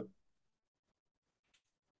 I'll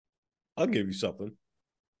give you something.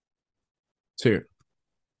 Here.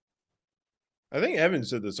 I think Evan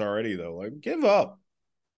said this already, though. Like, give up.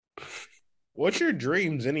 What's your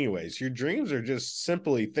dreams, anyways? Your dreams are just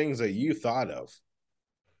simply things that you thought of.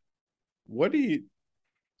 Who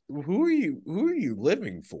are you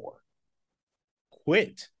living for?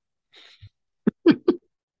 Quit.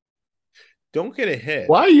 Don't get ahead.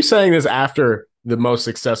 Why are you saying this after the most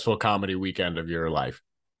successful comedy weekend of your life?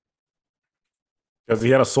 Because he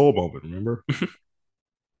had a soul moment, remember?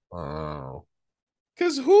 Oh.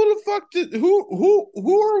 Because who the fuck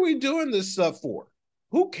who are we doing this stuff for?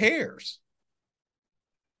 Who cares?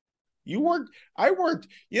 I worked,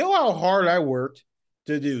 you know how hard I worked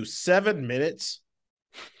to do 7 minutes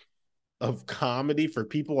of comedy for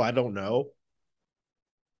people I don't know?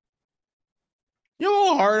 You know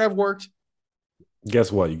how hard I've worked?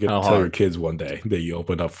 Guess what? You get to tell your kids one day that you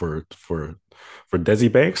open up for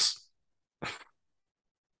Desi Banks.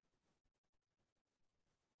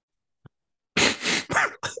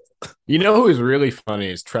 You know who is really funny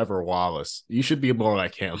is Trevor Wallace. You should be more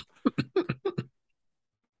like him.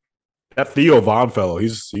 That Theo Von fellow,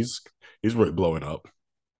 he's really blowing up.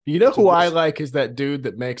 You know who I like is that dude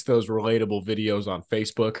that makes those relatable videos on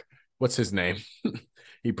Facebook. What's his name?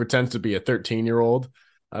 He pretends to be a 13-year-old.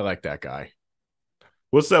 I like that guy.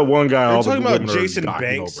 What's that one guy? You're talking about Jason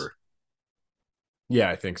Banks? Over? Yeah,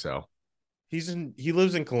 I think so. He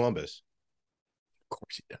lives in Columbus. Of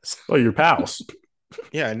course he does. Oh, your pals.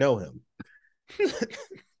 Yeah, I know him.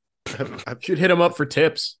 I should hit him up for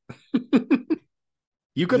tips.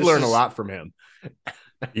 You could learn a lot from him.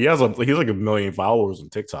 He's like 1 million followers on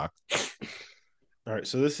TikTok. All right,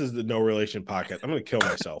 so this is the No Relation podcast. I'm going to kill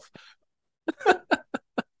myself.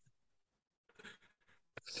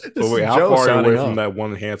 So wait, how far are you away from that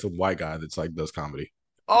one handsome white guy that's like does comedy?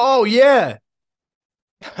 Oh yeah,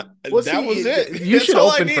 that was it. You should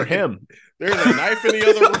open for him. There's a knife in the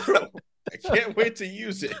other room. I can't wait to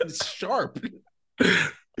use it. It's sharp. All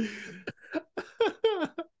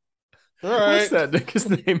right. What's that nigga's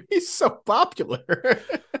name? He's so popular.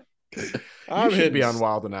 You should be on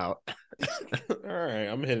Wild and Out. All right,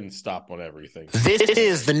 I'm hitting stop on everything. This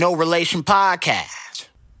is the No Relation podcast.